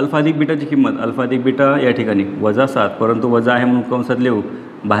बीटा. अल्फा अधिक बीटाची किंमत अल्फा अधिक बीटा या ठिकाणी वजा 7, परंतु वजा आहे म्हणून कंसात लिहू,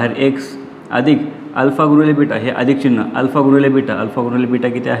 बाहेर एक्स अधिक अल्फा गुणिले बीटा हे अधिक चिन्ह अल्फा गुणिले बीटा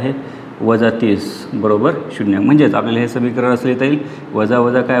किती आहे वजा 30 बरोबर 0. म्हणजेच आपल्याला हे समीकरण असं लिहिता येईल, वजा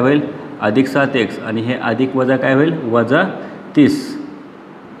वजा काय होईल अधिक 7x आणि हे अधिक वजा काय होईल वजा 30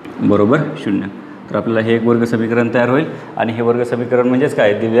 बरोबर 0. तर आपल्याला हे एक वर्ग समीकरण तयार होईल. आणि हे वर्ग समीकरण म्हणजेच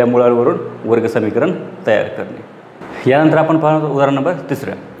काय, दिलेल्या मुळांवरून वर्ग समीकरण तयार करणे. यानंतर आपण पाहतो उदाहरण नंबर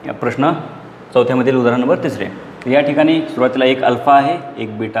 3. या प्रश्न 4मधील उदाहरण नंबर 3. या ठिकाणी सुरुवातीला एक अल्फा आहे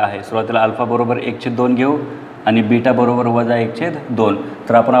एक बीटा आहे. सुरुवातीला अल्फा बरोबर 1/2 घेऊ आणि बीटा बरोबर वजा 1/2.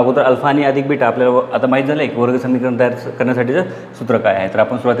 तर आपण अगोदर अल्फा आणि अधिक बीटा आपल्याला आता माहीत झालं आहे की वर्ग समीकरण तयार करण्यासाठीचं सूत्र काय आहे. तर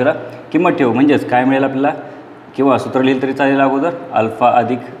आपण सुरुवातीला किंमत ठेवू. म्हणजेच काय मिळेल आपल्याला, किंवा सूत्र लिहिलं तरी चालेल अगोदर, अल्फा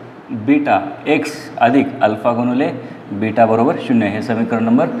अधिक बीटा एक्स अधिक अल्फा गुणिले बीटा बरोबर 0. हे समीकरण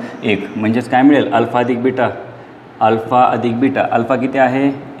नंबर 1. म्हणजेच काय मिळेल, अल्फा अधिक बीटा अल्फा किती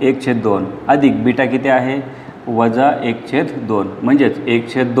आहे 1/2 अधिक बीटा किती आहे वजा 1/2 म्हणजेच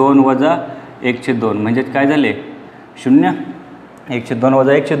 1/2 वजा 1/2 म्हणजेच काय झाले 0. 1/2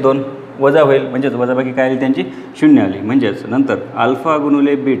 वजा 1/2 वजा होईल म्हणजेच वजाबाकी काय आली त्यांची 0 आली. म्हणजेच नंतर अल्फा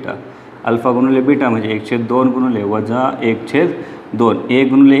गुणिले बीटा म्हणजे 1/2 गुणिले वजा 1/2, 1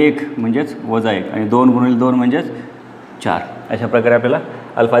 गुणिले 1 म्हणजेच वजा 1 आणि 2 गुणिले 2 म्हणजेच 4. अशा प्रकारे आपल्याला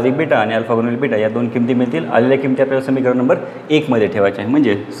अल्फा अधिक बीटा आणि अल्फा गुणिले बीटा या दोन किमती मिळतील. आलेल्या किमती आपल्याला समीकरण नंबर 1मध्ये ठेवायच्या आहे.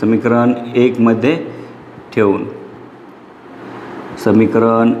 म्हणजे समीकरण 1मध्ये ठेवून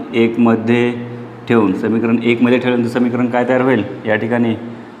समीकरण 1मध्ये ठेवल्यानंतर समीकरण काय तयार होईल, या ठिकाणी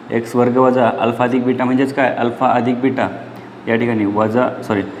एक्स वर्ग वजा अल्फा अधिक बीटा म्हणजेच काय अल्फा अधिक बीटा या ठिकाणी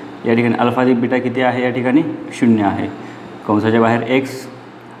या ठिकाणी अल्फा अधिक बीटा किती आहे, या ठिकाणी 0 आहे. कंसाच्या बाहेर एक्स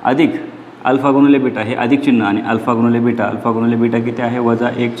अधिक अल्फा गुणिले बीटा हे अधिक चिन्ह आणि अल्फा गुणिले बीटा किती आहे वजा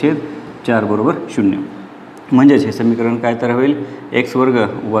 1/4 बरोबर 0. म्हणजेच हे समीकरण काय तर होईल, एक्स वर्ग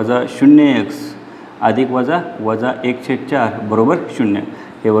वजा 0x अधिक वजा 1/4 बरोबर 0.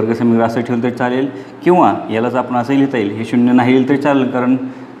 हे वर्ग समीकरण असं ठेवलं तरी चालेल किंवा यालाच आपण असंही लिहिता येईल. हे 0 नाही लिहिलं तरी चालेल, कारण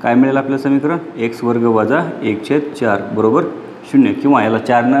काय मिळेल आपल्याला समीकरण एक्स वर्ग वजा 1/4 बरोबर 0. किंवा याला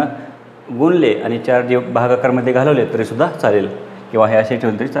 4 गुणले आणि 4 जे भागाकारमध्ये घालवले तरीसुद्धा चालेल. किंवा हे असे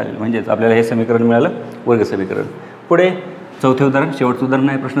ठेवलं तरी चालेल. म्हणजेच आपल्याला हे समीकरण मिळालं, वर्ग समीकरण. पुढे चौथे उदाहरण, शेवटचं उदाहरण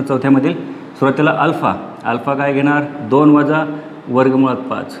आहे प्रश्न चौथ्यामधील. सुरुवातीला अल्फा काय घेणार, 2 वजा वर्गमुळात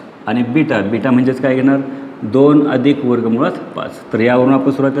 5 आणि बीटा म्हणजेच काय घेणार, 2 अधिक वर्गमुळात 5. तर यावरून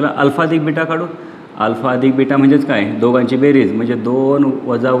आपण सुरुवातीला अल्फा अधिक बीटा काढू. अल्फा अधिक बीटा म्हणजेच काय, दोघांची बेरीज म्हणजे 2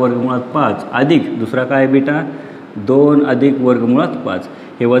 वजा वर्गमुळात 5 अधिक दुसरा काय बीटा 2 अधिक वर्गमुळात 5.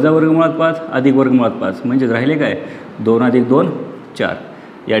 हे वजा वर्गमुळात 5 अधिक वर्गमुळात 5 म्हणजेच राहिले काय 2 अधिक 2 4.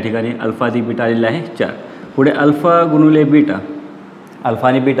 या ठिकाणी अल्फा अधिक बीटा आलेला आहे 4. पुढे अल्फा गुणिले बीटा, अल्फा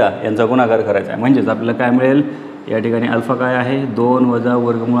आणि बीटा यांचा गुणाकार करायचा आहे. म्हणजेच आपल्याला काय मिळेल, या ठिकाणी अल्फा काय आहे 2 वजा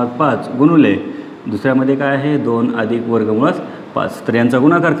वर्गमुळात 5 गुणुले दुसऱ्यामध्ये काय आहे 2 अधिक वर्गमुळात 5. तर यांचा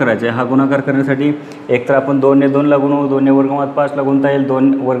गुणाकार करायचा आहे. हा गुणाकार करण्यासाठी एकतर आपण 2 ने 2 ला गुणवू, 2 ने वर्गमुळात 5 ला गुणता येईल,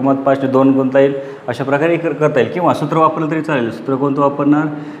 2 वर्गमुळात 5 ने 2 गुणता येईल, अशा प्रकारे करता येईल. किंवा सूत्र वापरलं तरी चालेल. सूत्र कोणतं वापरणार,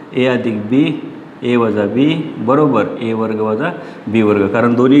 ए अधिक बी ए वजा बी बरोबर ए वर्ग वजा बी वर्ग.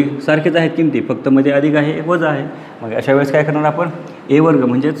 कारण दोन्ही सारखेच आहेत किमती, फक्त मध्ये अधिक आहे एक वजा आहे. मग अशा वेळेस काय करणार आपण, ए वर्ग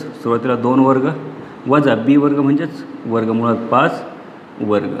म्हणजेच सुरुवातीला 2 वर्ग वजा बी वर्ग म्हणजेच वर्गमुळात 5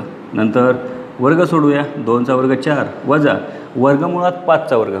 वर्ग. नंतर वर्ग सोडूया, 2चा वर्ग 4 वजा वर्गमुळात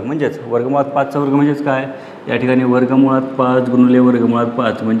 5चा वर्ग म्हणजेच वर्गमुळात 5चा वर्ग म्हणजेच काय, या ठिकाणी वर्गमुळात 5 गुणिले वर्गमुळात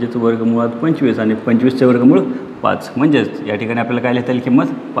 5 म्हणजेच वर्गमुळात 25 आणि 25चे वर्गमूळ 5 म्हणजेच या ठिकाणी आपल्याला काय लिहिता येईल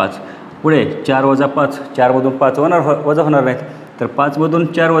किंमत 5. पुढे 4 वजा 5, 4मधून 5 वजा होणार नाहीत, तर 5मधून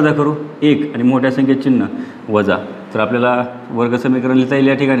 4 वजा करू 1 आणि मोठ्या संख्येत चिन्ह वजा. तर आपल्याला वर्ग समीकरण लिहिता येईल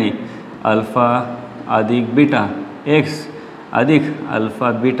या ठिकाणी अल्फा अधिक बीटा एक्स अधिक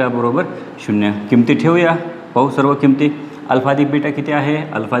अल्फा बीटा बरोबर 0. किमती ठेवूया, पाहू सर्व किमती. अल्फा अधिक बीटा किती आहे,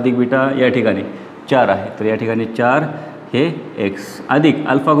 अल्फा अधिक बीटा या ठिकाणी 4 आहे, तर या ठिकाणी 4 हे एक्स अधिक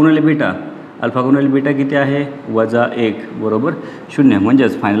अल्फा गुणिले बीटा, अल्फा गुणिले बीटा किती आहे वजा 1 बरोबर 0.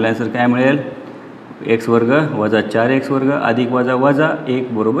 म्हणजेच फायनल आन्सर काय मिळेल, एक्स वर्ग वजा 4x वर्ग अधिक वजा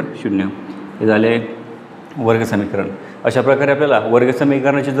 1 बरोबर 0. हे झाले वर्ग समीकरण. अशा प्रकारे आपल्याला वर्ग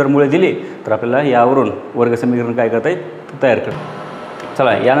समीकरणाची जर मुळे दिली तर आपल्याला यावरून वर्ग समीकरण काय करता येईल तयार करतो.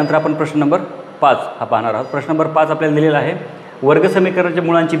 चला यानंतर आपण प्रश्न नंबर 5 हा पाहणार आहोत. प्रश्न नंबर 5 आपल्याला दिलेला आहे, वर्ग समीकरणाच्या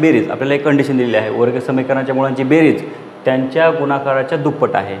मुळांची बेरीज. आपल्याला एक कंडिशन दिलेली आहे, वर्ग समीकरणाच्या मुळांची बेरीज त्यांच्या गुणाकाराच्या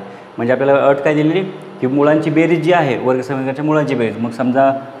दुप्पट आहे. म्हणजे आपल्याला अट काय दिलेली की मुळांची बेरीज जी आहे वर्ग समीकरणाच्या मुळांची बेरीज. मग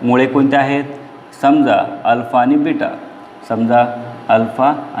समजा मुळे कोणते आहेत, समजा अल्फा आणि बीटा, समजा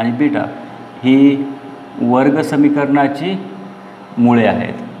अल्फा आणि बीटा ही वर्ग समीकरणाची मुळे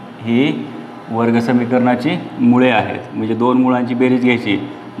आहेत, ही वर्ग समीकरणाची मुळे आहेत. म्हणजे 2 मुळांची बेरीज घ्यायची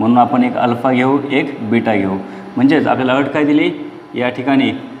म्हणून आपण एक अल्फा घेऊ एक बीटा घेऊ. म्हणजेच आपल्याला अट काय दिली, या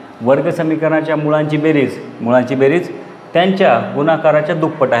ठिकाणी वर्ग समीकरणाच्या मुळांची बेरीज त्यांच्या गुणाकाराच्या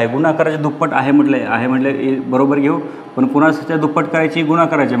दुप्पट आहे. गुणाकाराच्या दुप्पट आहे म्हटले बरोबर घेऊ, पण कुणाच्या दुप्पट करायची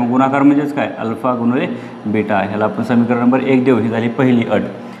गुणाकाराचे. मग गुणाकार म्हणजेच काय अल्फा गुणिले बीटा, ह्याला आपण समीकरण नंबर 1 देऊ. ही झाली पहिली अट.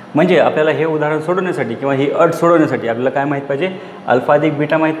 म्हणजे आपल्याला हे उदाहरण सोडवण्यासाठी किंवा ही अट सोडवण्यासाठी आपल्याला काय माहीत पाहिजे, अल्फा अधिक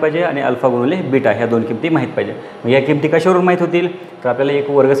बीटा माहीत पाहिजे आणि अल्फा गुणिले बीटा ह्या 2 किमती माहीत पाहिजे. मग या किमती कशावरून माहीत होतील, तर आपल्याला एक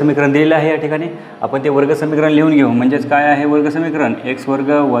वर्ग समीकरण दिलेलं आहे या ठिकाणी, आपण ते वर्ग समीकरण लिहून घेऊ. म्हणजेच काय आहे वर्ग समीकरण, एक्स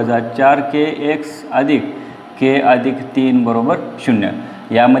वर्ग वजा 4k एक्स अधिक k अधिक 3 बरोबर 0.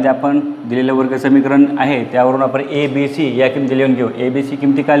 यामध्ये आपण दिलेलं वर्ग समीकरण आहे त्यावरून आपण ए बी सी या किमती लिहून घेऊ. ए बी सी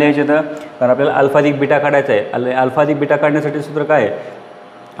किमती काय लिहायच्या तर, कारण आपल्याला अल्फा अधिक बीटा काढायचा आहे. अल्फा अधिक बीटा काढण्यासाठी सूत्र काय आहे,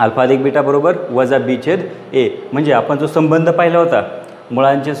 अल्फा अधिक बीटा बरोबर वजा बी छेद ए. म्हणजे आपण जो संबंध पाहिला होता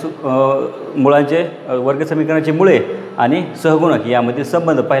मुळांचे वर्ग समीकरणाचे मुळे आणि सहगुणक यामधील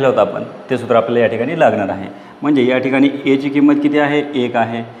संबंध पाहिला होता आपण, ते सूत्र आपल्याला या ठिकाणी लागणार आहे. म्हणजे या ठिकाणी एची किंमत किती आहे 1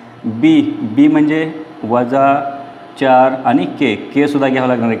 आहे, बी म्हणजे वजा 4 आणि के सुद्धा घ्यावं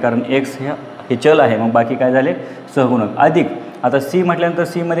लागणार आहे कारण एक्स हे चल आहे. मग बाकी काय झाले सहगुणक अधिक आता सी म्हटल्यानंतर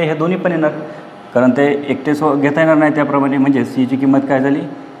सीमध्ये हे दोन्ही पण येणार कारण ते एकटे घेता येणार नाही त्याप्रमाणे. म्हणजे सीची किंमत काय झाली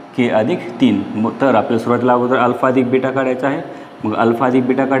के अधिक 3. मग तर आपल्याला सुरुवातीला अगोदर अल्फा अधिक बीटा काढायचा आहे. मग अल्फा अधिक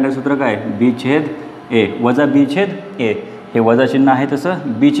बीटा काढण्याचं सूत्र काय बी छेद ए वजा बी छेद ए. हे वजा चिन्ह आहे तसं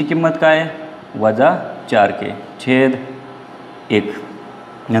बीची किंमत काय वजा 4k छेद 1.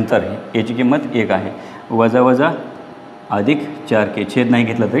 नंतर एची किंमत 1 आहे, वजा वजा अधिक 4k छेद नाही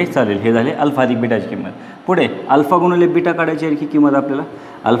घेतला तरी चालेल. हे झाले अल्फा अधिक बीटाची किंमत. पुढे अल्फा गुणिले बीटा काढायची आणखी किंमत आपल्याला.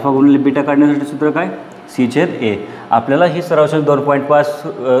 अल्फा गुणिले बीटा काढण्यासाठी सूत्र काय सी छेद ए. आपल्याला ही सराव 2.5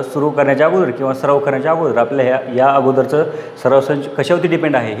 सुरू करण्याच्या अगोदर किंवा सराव करण्याच्या अगोदर आपल्याला या अगोदरचं सराव कशावरती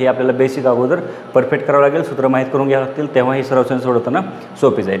डिपेंड आहे हे आपल्याला बेसिक अगोदर परफेक्ट करावं लागेल, सूत्र माहीत करून घ्यावं लागतील, तेव्हा ही सराव सोडवताना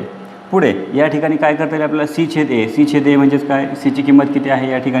सोपी जाईल. पुढे या ठिकाणी काय करता येईल आपल्याला सी छेद ए म्हणजेच काय सीची किंमत किती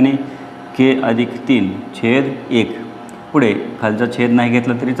आहे या ठिकाणी के अधिक 3 छेद 1. पुढे खालचा छेद नाही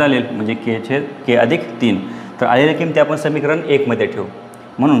घेतला तरी चालेल म्हणजे के अधिक 3. तर आलेल्या किमती आपण समीकरण 1 मध्ये ठेवू.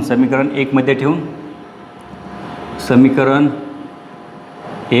 म्हणून समीकरण 1 मध्ये ठेवून समीकरण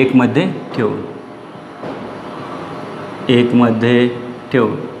 1 मध्ये ठेवून, 1 मध्ये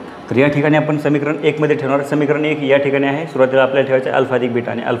ठेवून. तर या ठिकाणी आपण समीकरण 1 मध्ये ठेवणार. समीकरण 1 या ठिकाणी आहे, सुरुवातीला आपल्याला ठेवायचं आहे अल्फा अधिक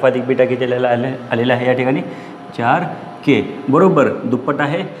बीटा, आणि अल्फा अधिक बीटा किती आलेला आहे या ठिकाणी 4k, बरोबर दुप्पट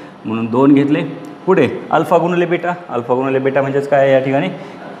आहे म्हणून 2 घेतले. पुढे अल्फा गुणिले बीटा, अल्फा गुणिले बीटा म्हणजेच काय आहे या ठिकाणी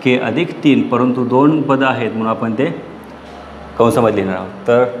k अधिक 3, परंतु 2 पदं आहेत म्हणून आपण ते कंसामध्ये लिहिणार आहोत.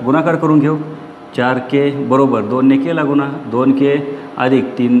 तर गुणाकार करून घेऊ. 4k बरोबर 2ने केला गुणा, 2k अधिक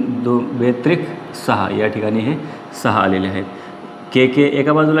 3 2 बेत्रिक 6, या ठिकाणी हे 6 आलेले आहेत. k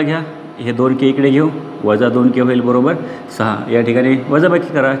एका बाजूला घ्या, हे 2k इकडे घेऊ, वजा 2k होईल बरोबर 6. या ठिकाणी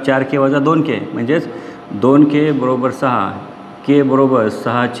वजाबाकी करा, 4k वजा 2k म्हणजेच 2k बरोबर 6, k बरोबर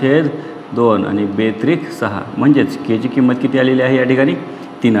 6/2 आणि बेत्रिक 6 म्हणजेच kची किंमत किती आलेली आहे या ठिकाणी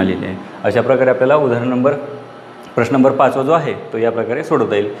 3 आलेली आहे. अशा प्रकारे आपल्याला प्रश्न नंबर 5 जो आहे तो या प्रकारे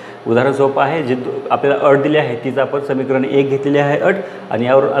सोडवता येईल. उदाहरण सोपं आहे. जे आपल्याला अट दिली आहे तीच आपण समीकरण 1 घेतलेली आहे अट, आणि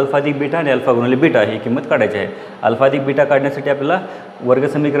यावर अल्फा अधिक बीटा आणि अल्फा गुणिले बीटा ही किंमत काढायची आहे. अल्फा अधिक बीटा काढण्यासाठी आपल्याला वर्ग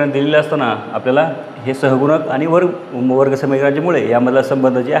समीकरण दिलेलं असताना आपल्याला हे सहगुणक आणि वर्ग समीकरणाचे मुळे यामधला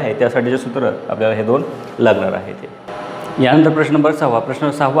संबंध जे आहे त्यासाठीचे सूत्र आपल्याला हे 2 लागणार आहे. ते यानंतर प्रश्न नंबर 6. प्रश्न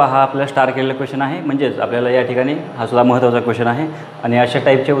 6 हा आपल्याला स्टार केलेला क्वेश्चन आहे, म्हणजेच आपल्याला या ठिकाणी हा सुद्धा महत्त्वाचा क्वेश्चन आहे. आणि अशा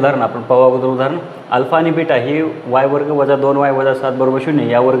टाईपचे उदाहरण आपण पाहू. अगोदर उदाहरण अल्फा आणि बीटा ही y वर्ग वजा 2y वजा 7 बरोबर 0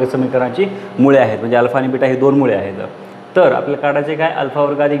 या वर्ग समीकरणाची मुळे आहेत, म्हणजे अल्फा आणि बीटा ही 2 मुळे आहेत. तर आपल्याला काढायचे काय अल्फा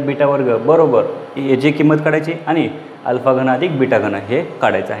वर्ग अधिक बीटा वर्ग बरोबर याची किंमत काढायची आणि अल्फा घन अधिक बीटा घन हे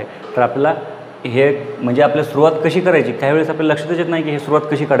काढायचं आहे. तर आपल्याला हे म्हणजे आपल्याला सुरुवात कशी करायची, काही वेळेस आपल्याला लक्षातच येत नाही की हे सुरुवात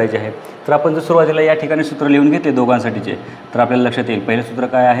कशी काढायची आहे. तर आपण जर सुरुवातीला या ठिकाणी सूत्र लिहून घेतले दोघांसाठीचे तर आपल्याला लक्षात येईल. पहिलं सूत्र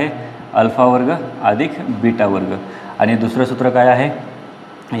काय आहे अल्फा वर्ग अधिक बीटा वर्ग, आणि दुसरं सूत्र काय आहे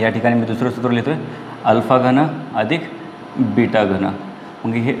या ठिकाणी मी दुसरं सूत्र लिहितो आहे अल्फा घन अधिक बीटा घन.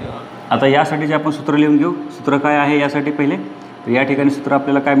 मग हे आता यासाठीचे आपण सूत्र लिहून घेऊ. सूत्र काय आहे यासाठी पहिले, तर या ठिकाणी सूत्र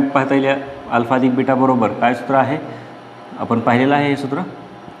आपल्याला काय पाहता येईल अल्फा अधिक बीटा बरोबर काय सूत्र आहे आपण पाहिलेलं आहे. हे सूत्र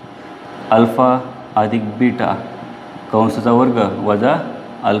अल्फा अधिक बीटा कंसाचा वर्ग वजा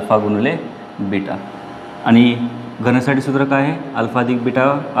अल्फा गुणिले बीटा, आणि घनासाठी सूत्र काय आहे अल्फा अधिक बीटा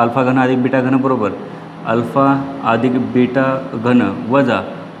अल्फा घन अधिक बीटा घन बरोबर अल्फा अधिक बीटा घन वजा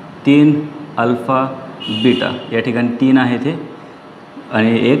 3 अल्फा बीटा, या ठिकाणी 3 आहे ते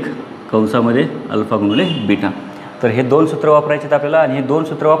आणि 1 कंसामध्ये अल्फा गुणिले बीटा. तर हे 2 सूत्र वापरायचे आहेत आपल्याला, आणि हे 2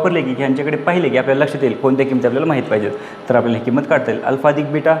 सूत्र वापरले की ह्यांच्याकडे पाहिले की आपल्याला लक्षात येईल कोणत्या किमती आपल्याला माहीत पाहिजेत. तर आपल्याला ही किंमत काढता येईल. अल्फा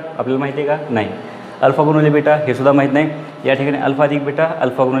अधिक बीटा आपल्याला माहिती आहे का नाही, अल्फा गुणिले बीटा हे सुद्धा माहीत नाही. या ठिकाणी अल्फा अधिक बीटा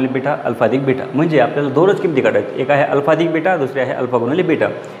अल्फा गुणिले बीटा अल्फा अधिक बीटा, म्हणजे आपल्याला 2च किमती काढायच्या. एक आहे अल्फा अधिक बीटा, दुसरी आहे अल्फा गुणिले बीटा.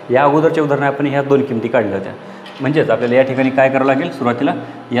 या अगोदरच्या उदाहरण आपण ह्या 2 किमती काढल्या होत्या. म्हणजेच आपल्याला या ठिकाणी काय करावं लागेल, सुरुवातीला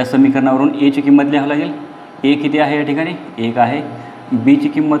या समीकरणावरून एची किंमत लिहावं लागेल. ए किती आहे या ठिकाणी 1 आहे, बीची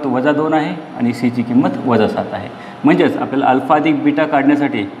किंमत वजा 2 आहे आणि सीची किंमत वजा 7 आहे. म्हणजेच आपल्याला अल्फा अधिक बीटा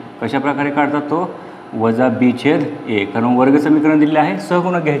काढण्यासाठी कशा प्रकारे काढतात तो वजा b/a, कारण वर्ग समीकरण दिलेले आहे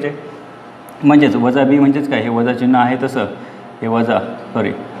सहगुणक घ्यायचे. म्हणजेच वजा b म्हणजेच काय हे वजा चिन्ह आहे तसं हे वजा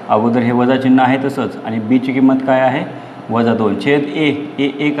अगोदर हे वजा चिन्ह आहे तसंच, आणि बीची किंमत काय आहे वजा 2/a,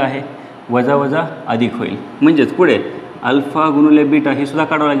 1 आहे, वजा वजा अधिक होईल. म्हणजेच पुढे अल्फा गुणिले बीटा हे सुद्धा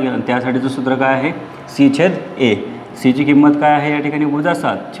काढावं लागेल, आणि त्यासाठीचं सूत्र काय आहे c/a. सीची किंमत काय आहे या ठिकाणी वजा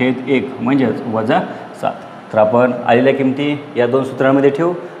 7/1 म्हणजेच वजा 7. तर आपण आलेल्या किमती या 2 सूत्रांमध्ये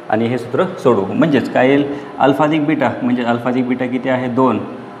ठेवू आणि हे सूत्र सोडवू. म्हणजेच काय येईल अल्फा अधिक बीटा, म्हणजे अल्फा अधिक बीटा किती आहे 2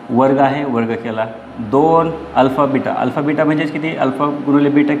 वर्ग आहे, वर्ग केला 2 अल्फा बीटा म्हणजेच किती अल्फा गुणिले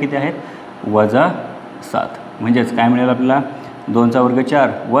बीटा किती आहेत वजा 7. म्हणजेच काय मिळेल आपल्याला 2चा वर्ग 4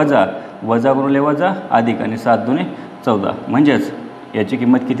 वजा गुणिले वजा अधिक आणि 7 दुणे 14, म्हणजेच याची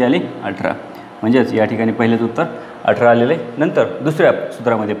किंमत किती आली 18. म्हणजेच या ठिकाणी पहिलेच उत्तर 18 आलेले. नंतर दुसऱ्या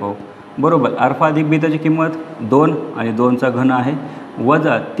सूत्रामध्ये पाहू. बरोबर अल्फा अधिक बीटाची किंमत 2 आणि 2चा घन आहे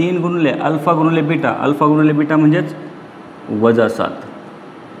वजा 3 गुणिले अल्फा गुणिले बीटा म्हणजेच वजा 7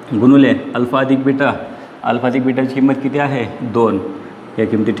 गुणिले अल्फा अधिक बीटाची किंमत किती आहे 2, या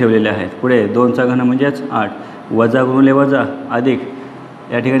किमती ठेवलेल्या आहेत. पुढे 2चा घन म्हणजेच 8 वजा गुणिले वजा अधिक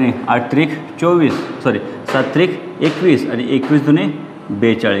या ठिकाणी 7 त्रिक 21 आणि 21 दुणे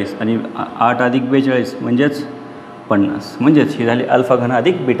 42 आणि 8 अधिक 42 म्हणजेच 50. म्हणजेच ही झाली अल्फा घन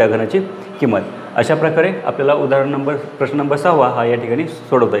अधिक बीटा घनाची किंमत. अशा प्रकारे आपल्याला प्रश्न नंबर 6 हा या ठिकाणी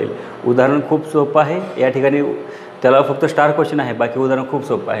सोडवता येईल. उदाहरण खूप सोपं आहे, या ठिकाणी त्याला फक्त स्टार क्वेश्चन आहे, बाकी उदाहरण खूप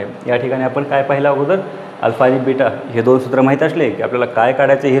सोपं आहे. या ठिकाणी आपण काय पाहिलं अगोदर अल्फा अधिक बीटा हे 2 सूत्र माहीत असले की आपल्याला काय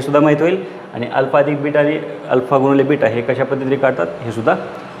काढायचं हे सुद्धा माहीत होईल, आणि अल्फा अधिक बीटा आणि अल्फा गुणिले बीटा हे कशा पद्धतीने काढतात हे सुद्धा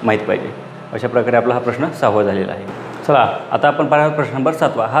माहीत पाहिजे. अशा प्रकारे आपला हा प्रश्न 6वा झालेला आहे. चला आता आपण पाहूया प्रश्न नंबर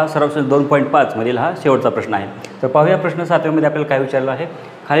 7वा. हा सरासरी 2.5 मधील हा शेवटचा प्रश्न आहे. तर पाहूया प्रश्न 7व्यामध्ये आपल्याला काय विचारलं आहे.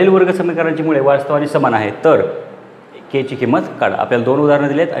 खालील वर्ग समीकरणांची मुळे वास्तव आणि समान आहेत, तर केची किंमत काढा. आपल्याला 2 उदाहरणं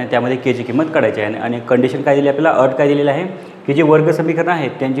दिली आहेत आणि त्यामध्ये केची किंमत काढायची आहे. आणि कंडिशन काय दिली आपल्याला, अट काय दिलेली आहे की जी वर्ग समीकरणं आहेत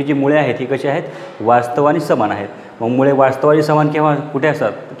त्यांची जी मुळे आहेत ही कशी आहेत, वास्तव आणि समान आहेत. मग मुळे वास्तव आणि समान कुठे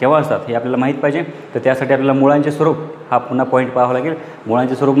असतात, केव्हा असतात हे आपल्याला माहीत पाहिजे. तर त्यासाठी आपल्याला मुळांचे स्वरूप हा पुन्हा पॉईंट पाहावा लागेल.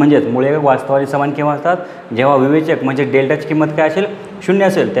 मुळांचे स्वरूप म्हणजेच मुळे वास्तव आणि समान केव्हा असतात, जेव्हा विवेचक म्हणजे डेल्टाची किंमत काय असेल, 0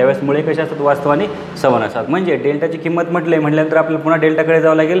 असेल, त्यावेळेस मुळे कसे असतात, वास्तव आणि समान असतात. म्हणजे डेल्टाची किंमत म्हटल्यानंतर आपल्याला पुन्हा डेल्टाकडे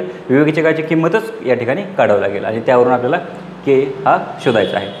जावं लागेल, विवेचकाची किंमतच या ठिकाणी काढावं लागेल आणि त्यावरून आपल्याला के हा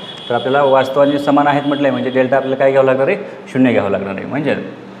शोधायचा आहे. तर आपल्याला वास्तव आणि समान आहेत म्हटलं म्हणजे डेल्टा आपल्याला काय घ्यावं लागणार आहे, 0 घ्यावं लागणार आहे. म्हणजे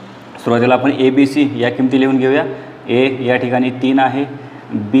सुरुवातीला आपण ABC या किमती लिहून घेऊया. A या ठिकाणी 3 आहे,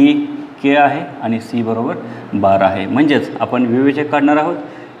 B K आहे आणि C बरोबर 12 आहे. म्हणजेच आपण विवेचक काढणार आहोत.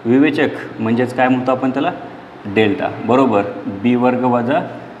 विवेचक म्हणजेच काय म्हणतो आपण त्याला, डेल्टा बरोबर B वर्ग वजा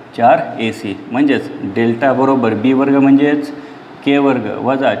 4AC. म्हणजेच डेल्टा बरोबर B वर्ग म्हणजेच K वर्ग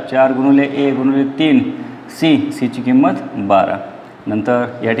वजा 4 गुणिले A गुणिले 3 C ची किंमत 12. नंतर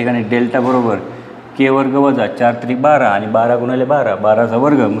या ठिकाणी डेल्टा बरोबर K वर्ग वजा 4 त्रिक 12 आणि 12 गुणिले 12 12चा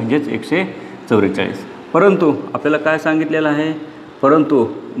वर्ग म्हणजेच 144. परंतु आपल्याला काय सांगितलेलं आहे, परंतु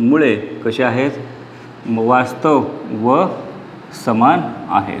मुळे कसे आहेत, वास्तव व समान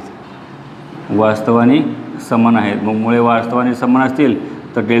आहेत. वास्तव आणि समान आहेत. मग मुळे वास्तव आणि समान असतील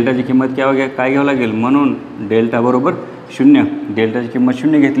तर डेल्टाची किंमत काय घ्यावं लागेल, म्हणून डेल्टा बरोबर 0. डेल्टाची किंमत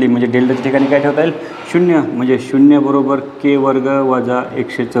 0 घेतली म्हणजे डेल्टाच्या ठिकाणी काय ठेवता येईल, 0. म्हणजे 0 बरोबर K वर्ग वजा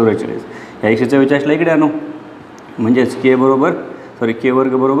 144. या 144ला इकडे आणू म्हणजेच K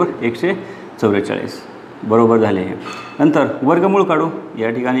वर्ग बरोबर 144 बरोबर झाले आहे. नंतर वर्गमूळ काढू. या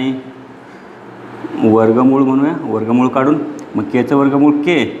ठिकाणी वर्गमूळ म्हणूया, वर्गमूळ काढून मग Kचं वर्गमूळ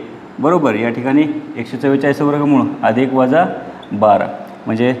K बरोबर या ठिकाणी 144 वर्गमूळ अधिक वजा 12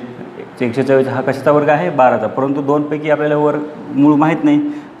 म्हणजे 144 हा कशाचा वर्ग आहे, 12चा. परंतु 2 पैकी आपल्याला वर्गमूळ माहीत नाही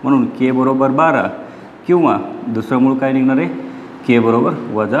म्हणून K बरोबर 12 किंवा दुसरं मूळ काय निघणार आहे, K बरोबर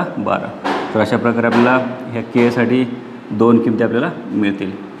वजा 12. तर अशा प्रकारे आपल्याला ह्या Kसाठी 2 किमती आपल्याला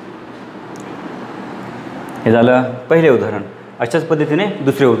मिळतील. हे झालं पहिले उदाहरण. अशाच पद्धतीने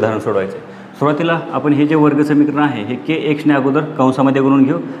दुसरे उदाहरण सोडवायचे. सुरुवातीला आपण हे जे वर्ग समीकरण आहे हे KXने अगोदर कंसामध्ये गुणून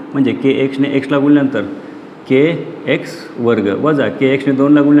घेऊ. म्हणजे KXने Xला गुणल्यानंतर KX वर्ग वजा KXने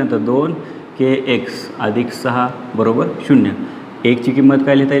 2ला गुणल्यानंतर 2KX अधिक 6 बरोबर 0. 1 ची किंमत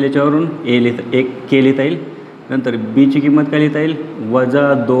काय लिहिता येईल याच्यावरून, K लिहिता येईल. नंतर B ची किंमत काय लिहिता येईल,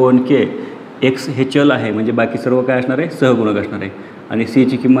 वजा 2K. X हे चल आहे म्हणजे बाकी सर्व काय असणार आहे, सहगुणक असणार आहे. आणि C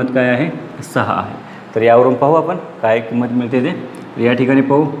ची किंमत काय आहे, 6 आहे. तर यावरून पाहू आपण काय किंमत मिळते ते. या ठिकाणी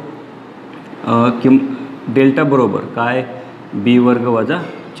पाहू डेल्टा बरोबर काय, B वर्ग वजा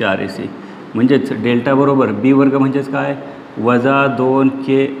 4AC. म्हणजेच डेल्टा बरोबर B वर्ग म्हणजेच काय, वजा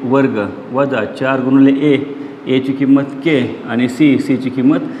 2K वर्ग वजा 4 गुणिले A ची किंमत K आणि C ची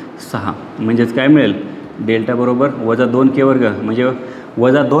किंमत 6. म्हणजेच काय मिळेल, डेल्टा बरोबर वजा 2K वर्ग म्हणजे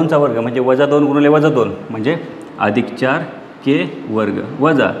वजा 2चा वर्ग म्हणजे वजा 2 गुणिले वजा 2 म्हणजे अधिक 4K वर्ग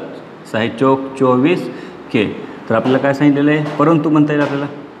वजा 6 चौक 24K. तर आपल्याला काय सांगितलेलं आहे, परंतु म्हणता येईल आपल्याला.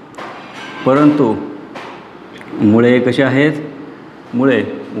 परंतु मुळे कसे आहेत, मुळे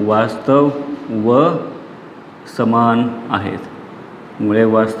वास्तव व समान आहेत. मुळे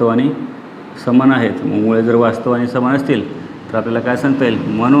वास्तव आणि समान आहेत. मुळे जर वास्तव आणि समान असतील तर आपल्याला काय सांगता येईल,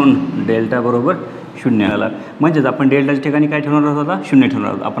 म्हणून डेल्टा बरोबर 0 आला. म्हणजेच आपण डेल्टाच्या ठिकाणी काय ठेवणार आहोत, आता 0 ठेवणार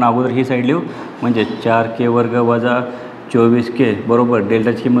आहोत. आपण अगोदर ही साईड लिहू म्हणजे 4K वर्ग वजा 24K बरोबर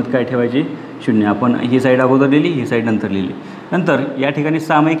डेल्टाची किंमत काय ठेवायची, 0. आपण ही साईड अगोदर लिहिली, ही साईड नंतर लिहिली. नंतर या ठिकाणी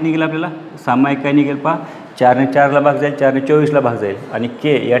सामायिक निघेल आपल्याला. सामायिक काय निघेल पहा, 4ने 4ला भाग जाईल, 4ने 24ला भाग जाईल आणि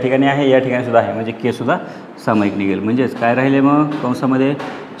K या ठिकाणी आहे, या ठिकाणी सुद्धा आहे म्हणजे K सुद्धा सामायिक निघेल. म्हणजेच काय राहिले मग कंसामध्ये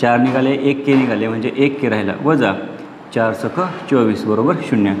 4 निघाले, 1K निघाले म्हणजे 1K राहिला वजा 4 सक 24 बरोबर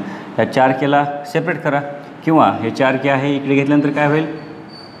 0. ह्या 4Kला सेपरेट करा किंवा हे 4K आहे इकडे घेतल्यानंतर काय होईल,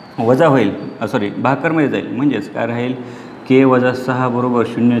 वजा होईल, भाकरमध्ये जाईल. म्हणजेच काय राहील, K वजा 6 बरोबर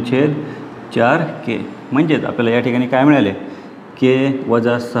 0/4K. म्हणजेच आपल्याला या ठिकाणी काय मिळाले, K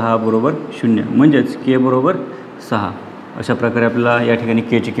वजा 6 बरोबर 0 म्हणजेच K बरोबर 6. अशा प्रकारे आपल्याला या ठिकाणी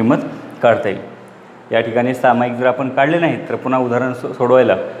Kची किंमत काढता येईल. या ठिकाणी सामायिक जर आपण काढले नाही तर पुन्हा उदाहरण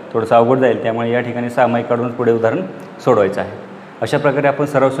सोडवायला थोडंसं अवघड जाईल. त्यामुळे या ठिकाणी सामायिक काढूनच पुढे उदाहरण सोडवायचं आहे. अशा प्रकारे आपण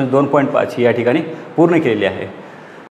सराव 2.5 ही या ठिकाणी पूर्ण केलेली आहे.